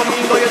 Santo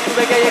Domingo yo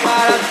tuve que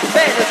llegar,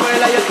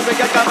 Venezuela yo tuve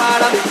que acabar,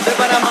 de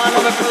Panamá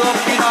no me puedo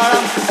opinar,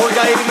 porque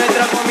ahí me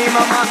trajo mi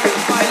mamá.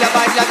 Baila,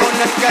 baila con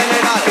el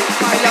general,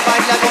 baila,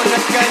 baila con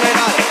el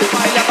general,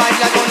 baila,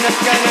 baila con el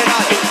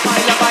general,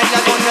 baila, baila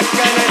con el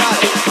general,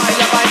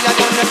 baila, baila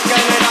con el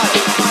general,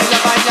 baila,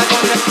 baila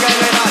con el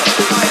general,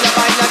 baila,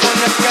 baila con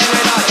el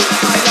general,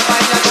 baila,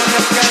 baila con el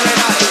general,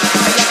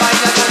 baila,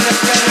 baila con el general, baila, baila con el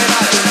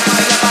general,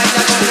 baila, baila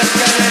con el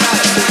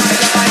general,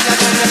 baila, baila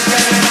con el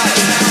general,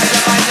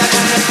 baila, baila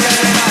con el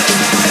general,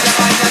 baila,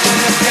 baila con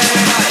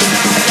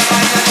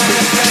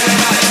el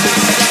general,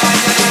 baila,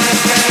 baila con el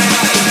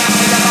general,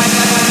 baila,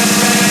 baila con el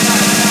general.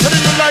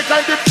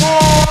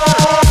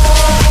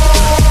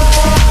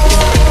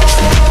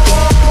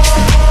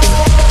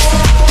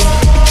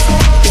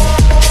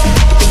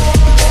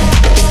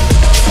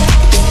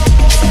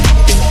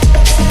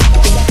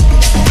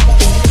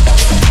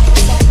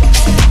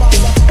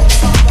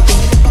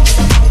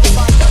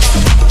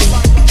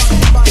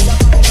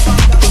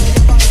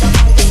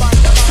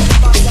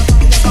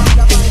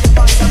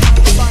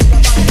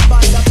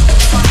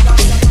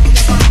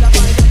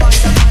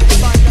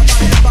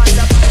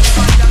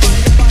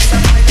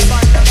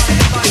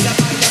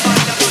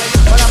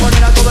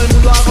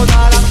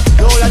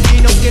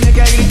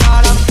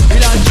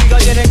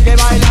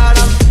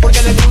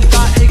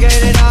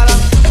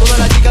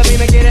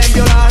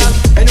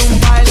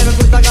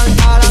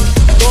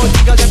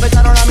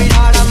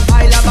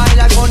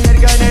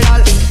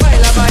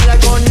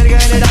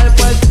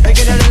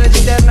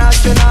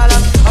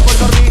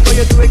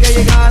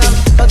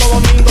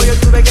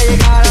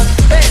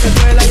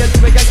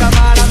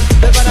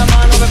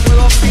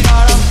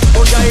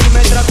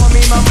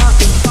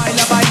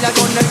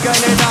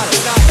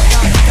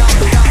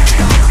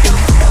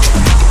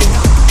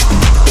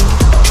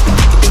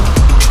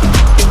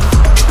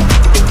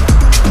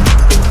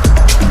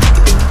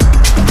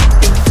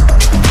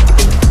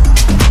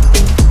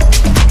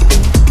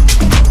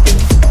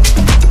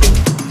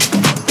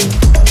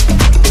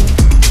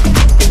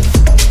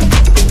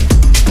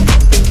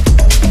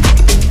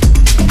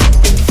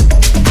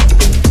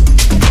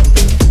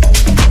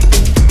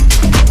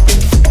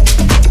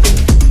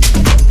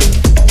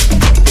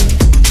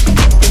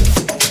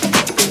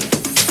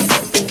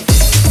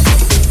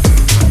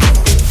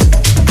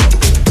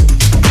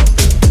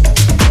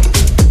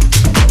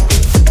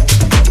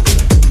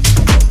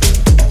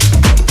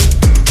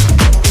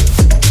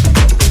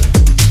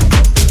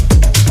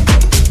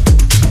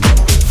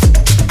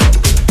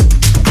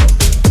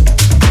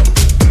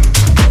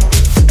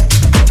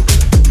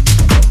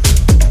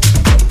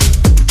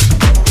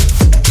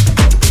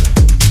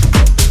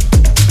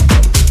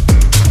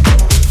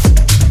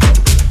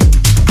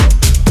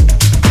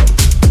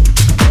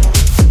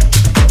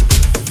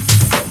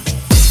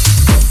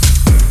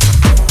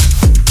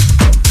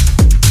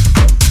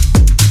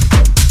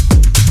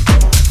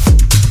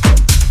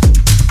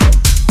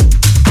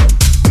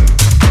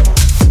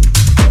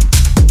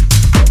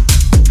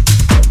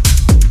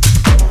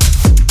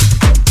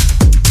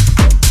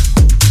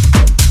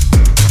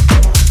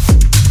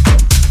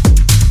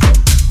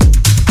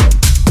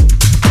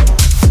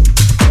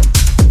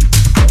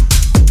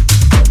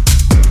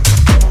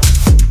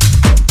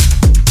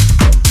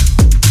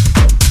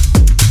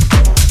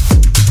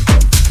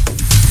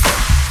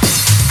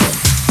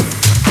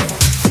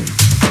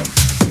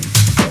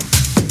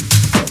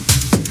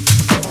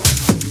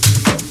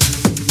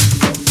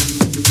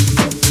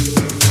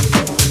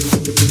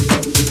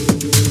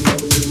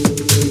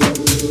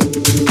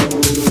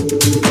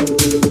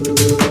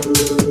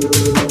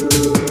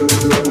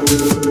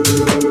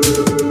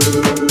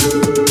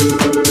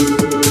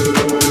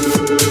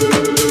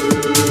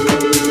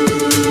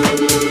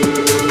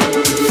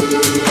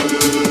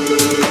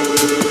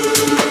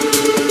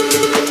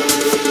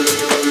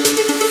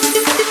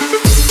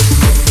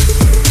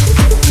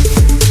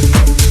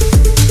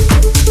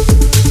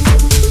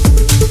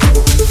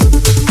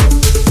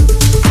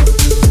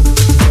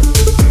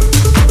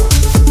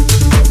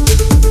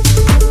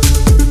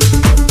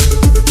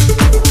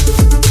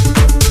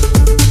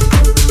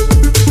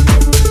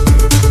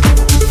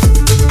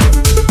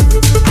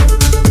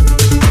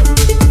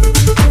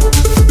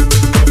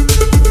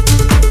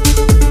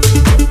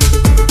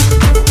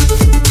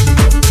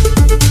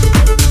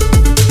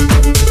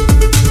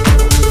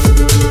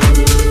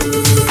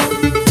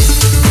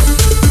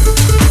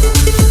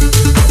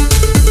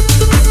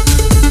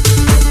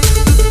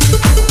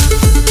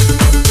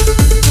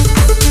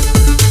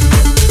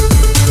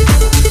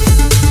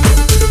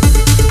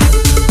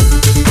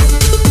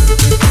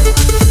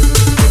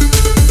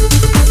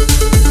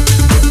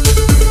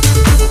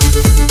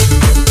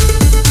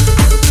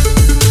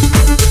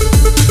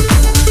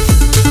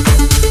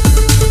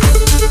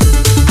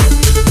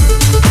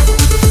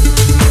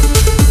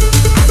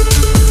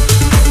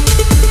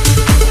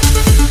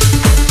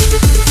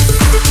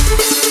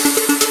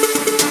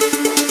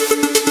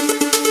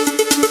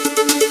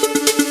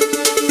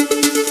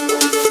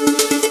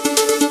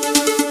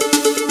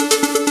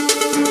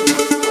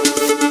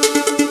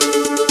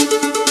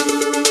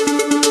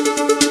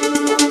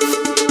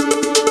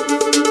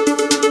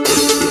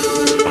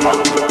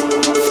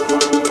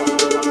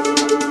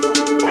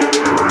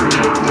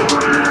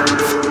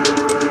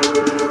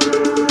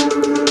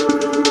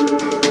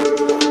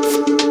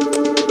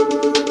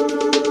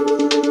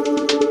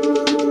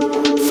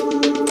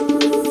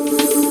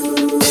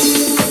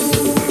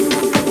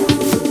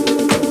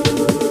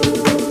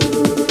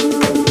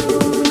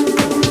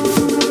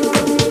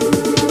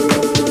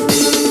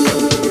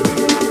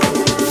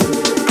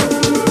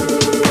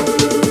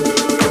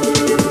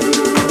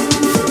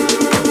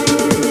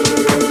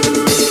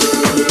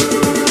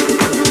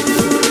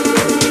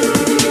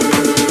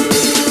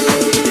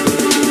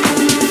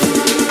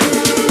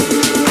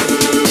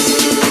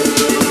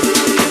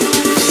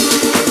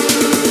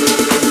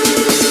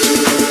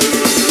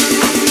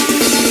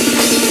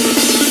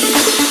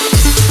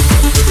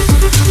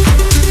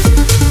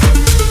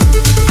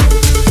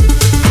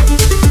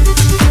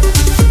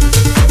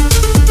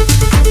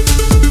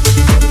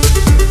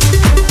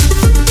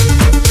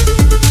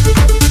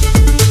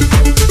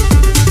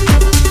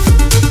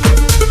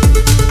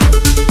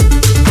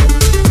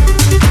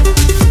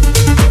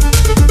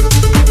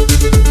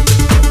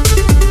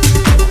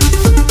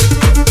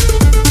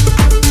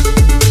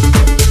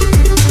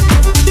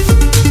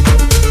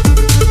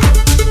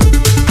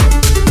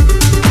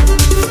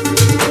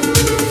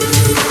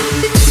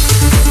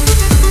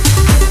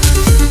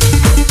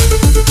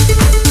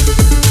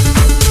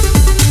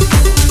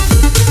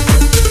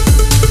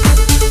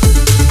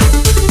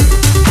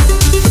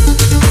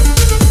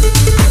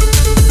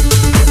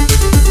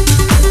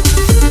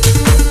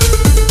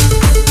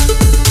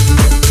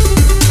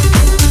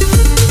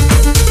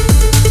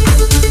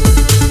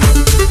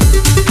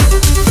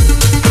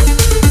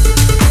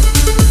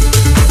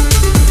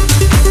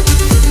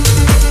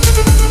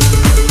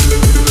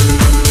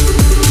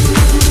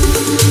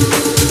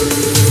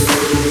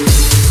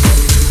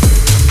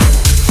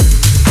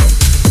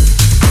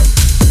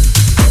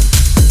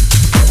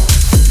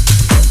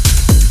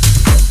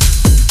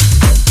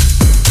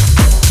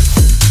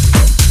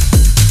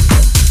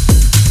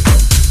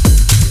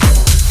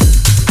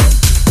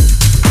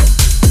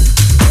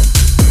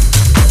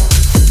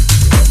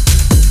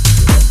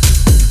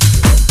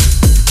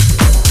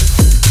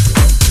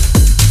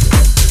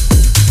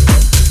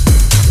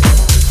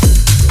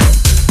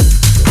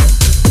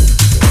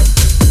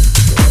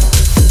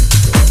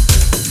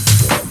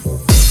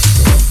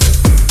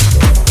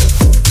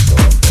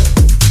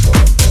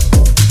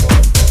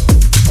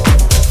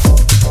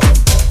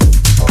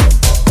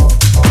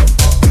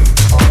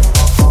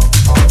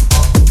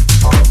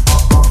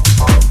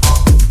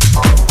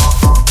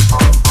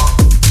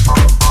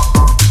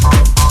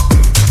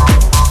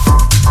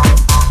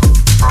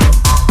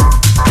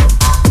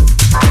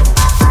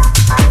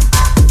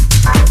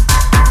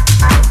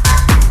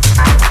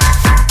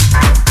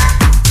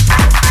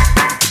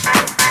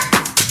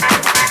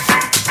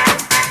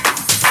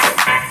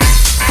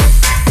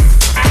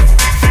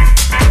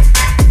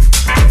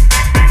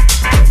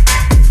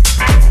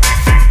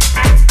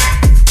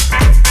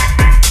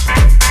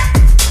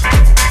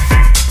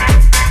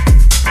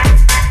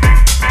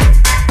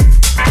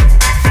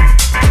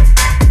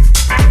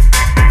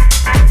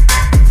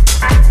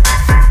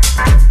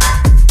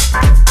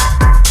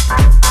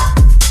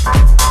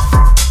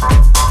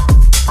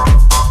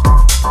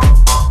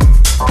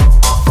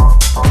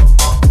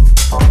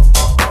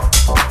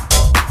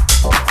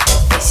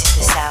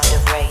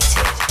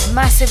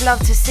 Big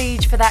love to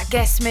Siege for that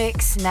guest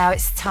mix. Now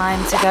it's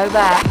time to go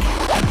back.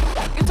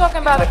 You're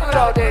talking about the good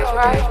old days,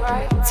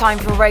 right? Time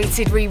for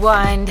Rated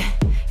Rewind.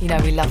 You know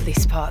we love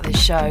this part of the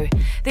show.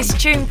 This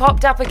tune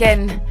popped up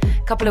again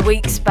a couple of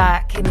weeks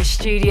back in the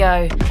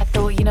studio. I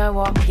thought, you know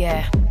what?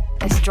 Yeah,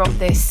 let's drop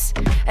this.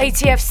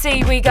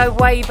 ATFC, we go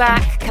way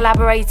back,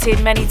 collaborated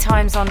many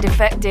times on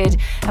Defected,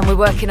 and we're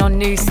working on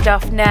new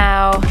stuff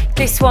now.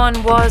 This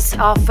one was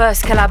our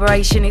first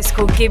collaboration. It's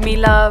called Give Me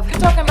Love. You're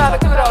talking about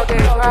the good old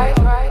days, right?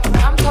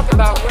 I'm talking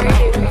about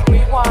Rated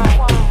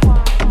Rewind.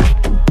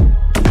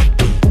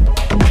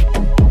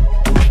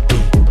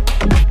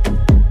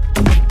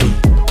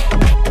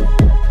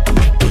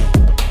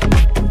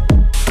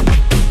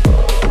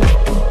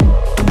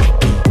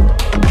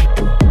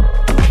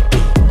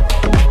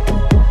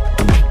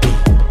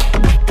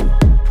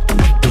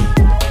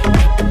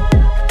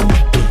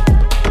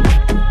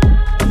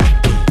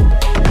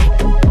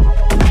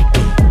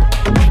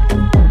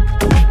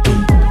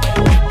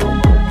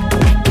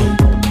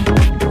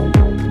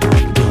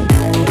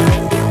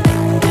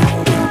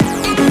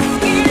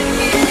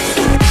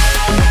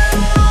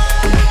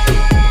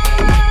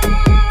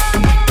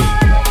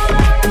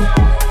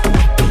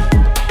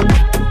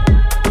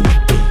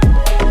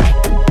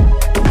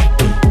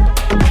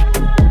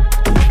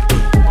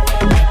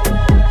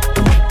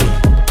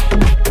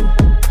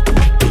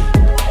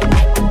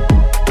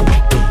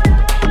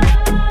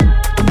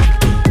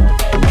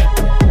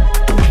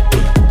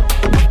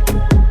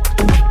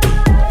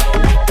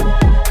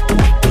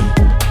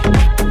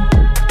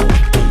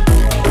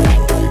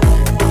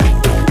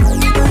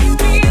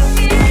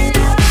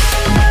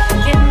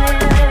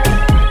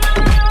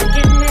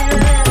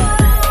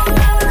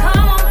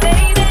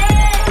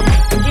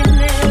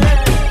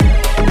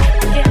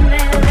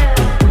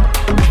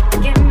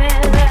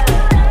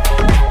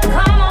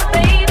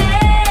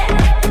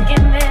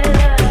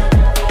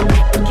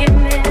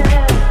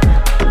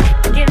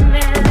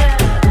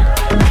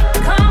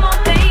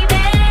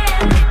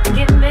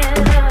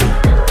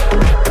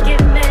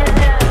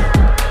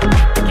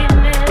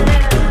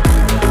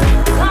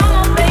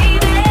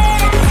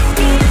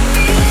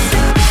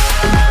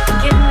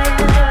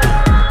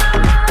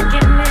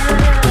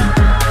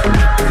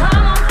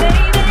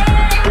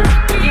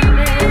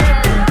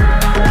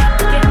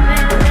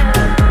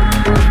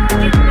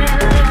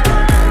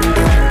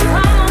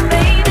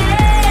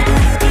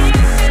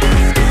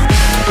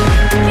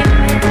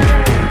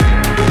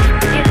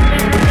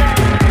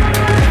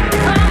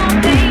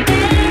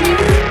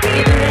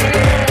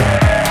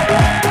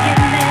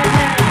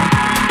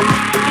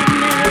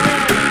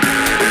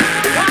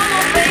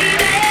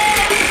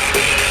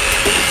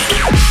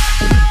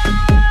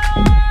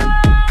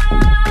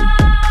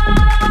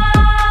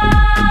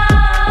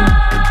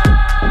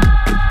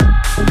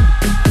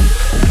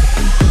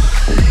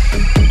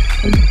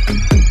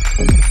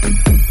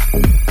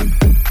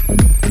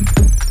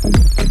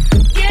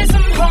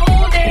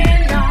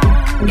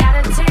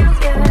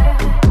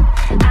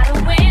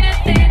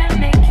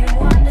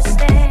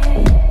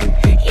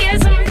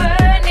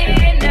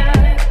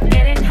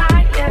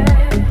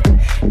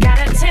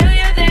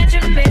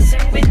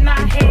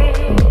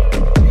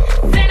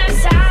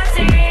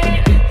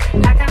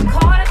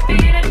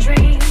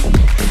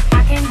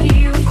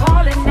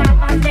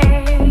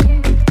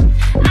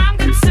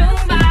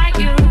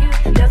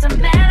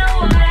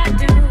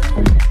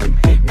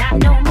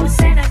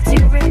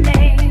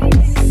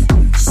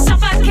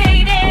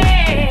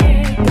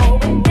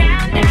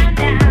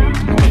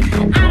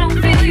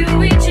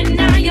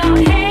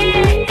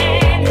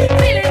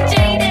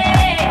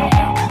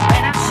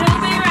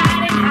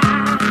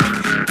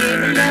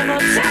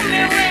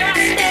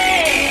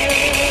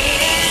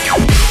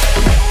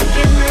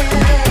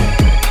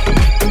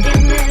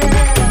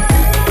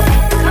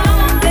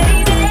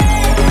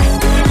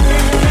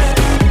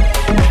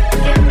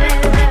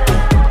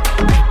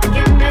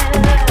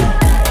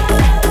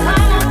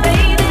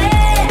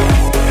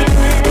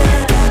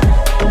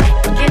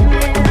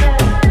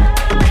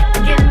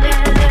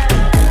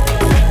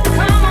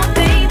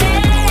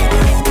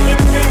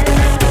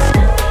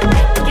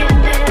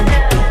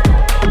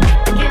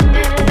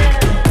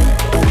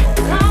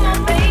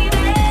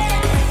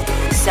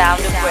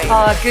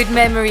 Good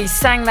memories.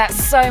 Sang that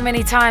so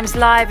many times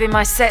live in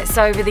my sets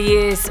over the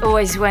years.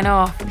 Always went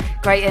off.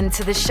 Great end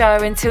to the show.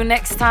 Until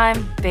next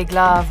time, big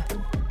love.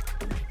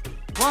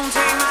 The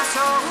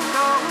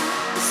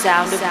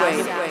sound of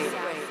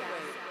Rae.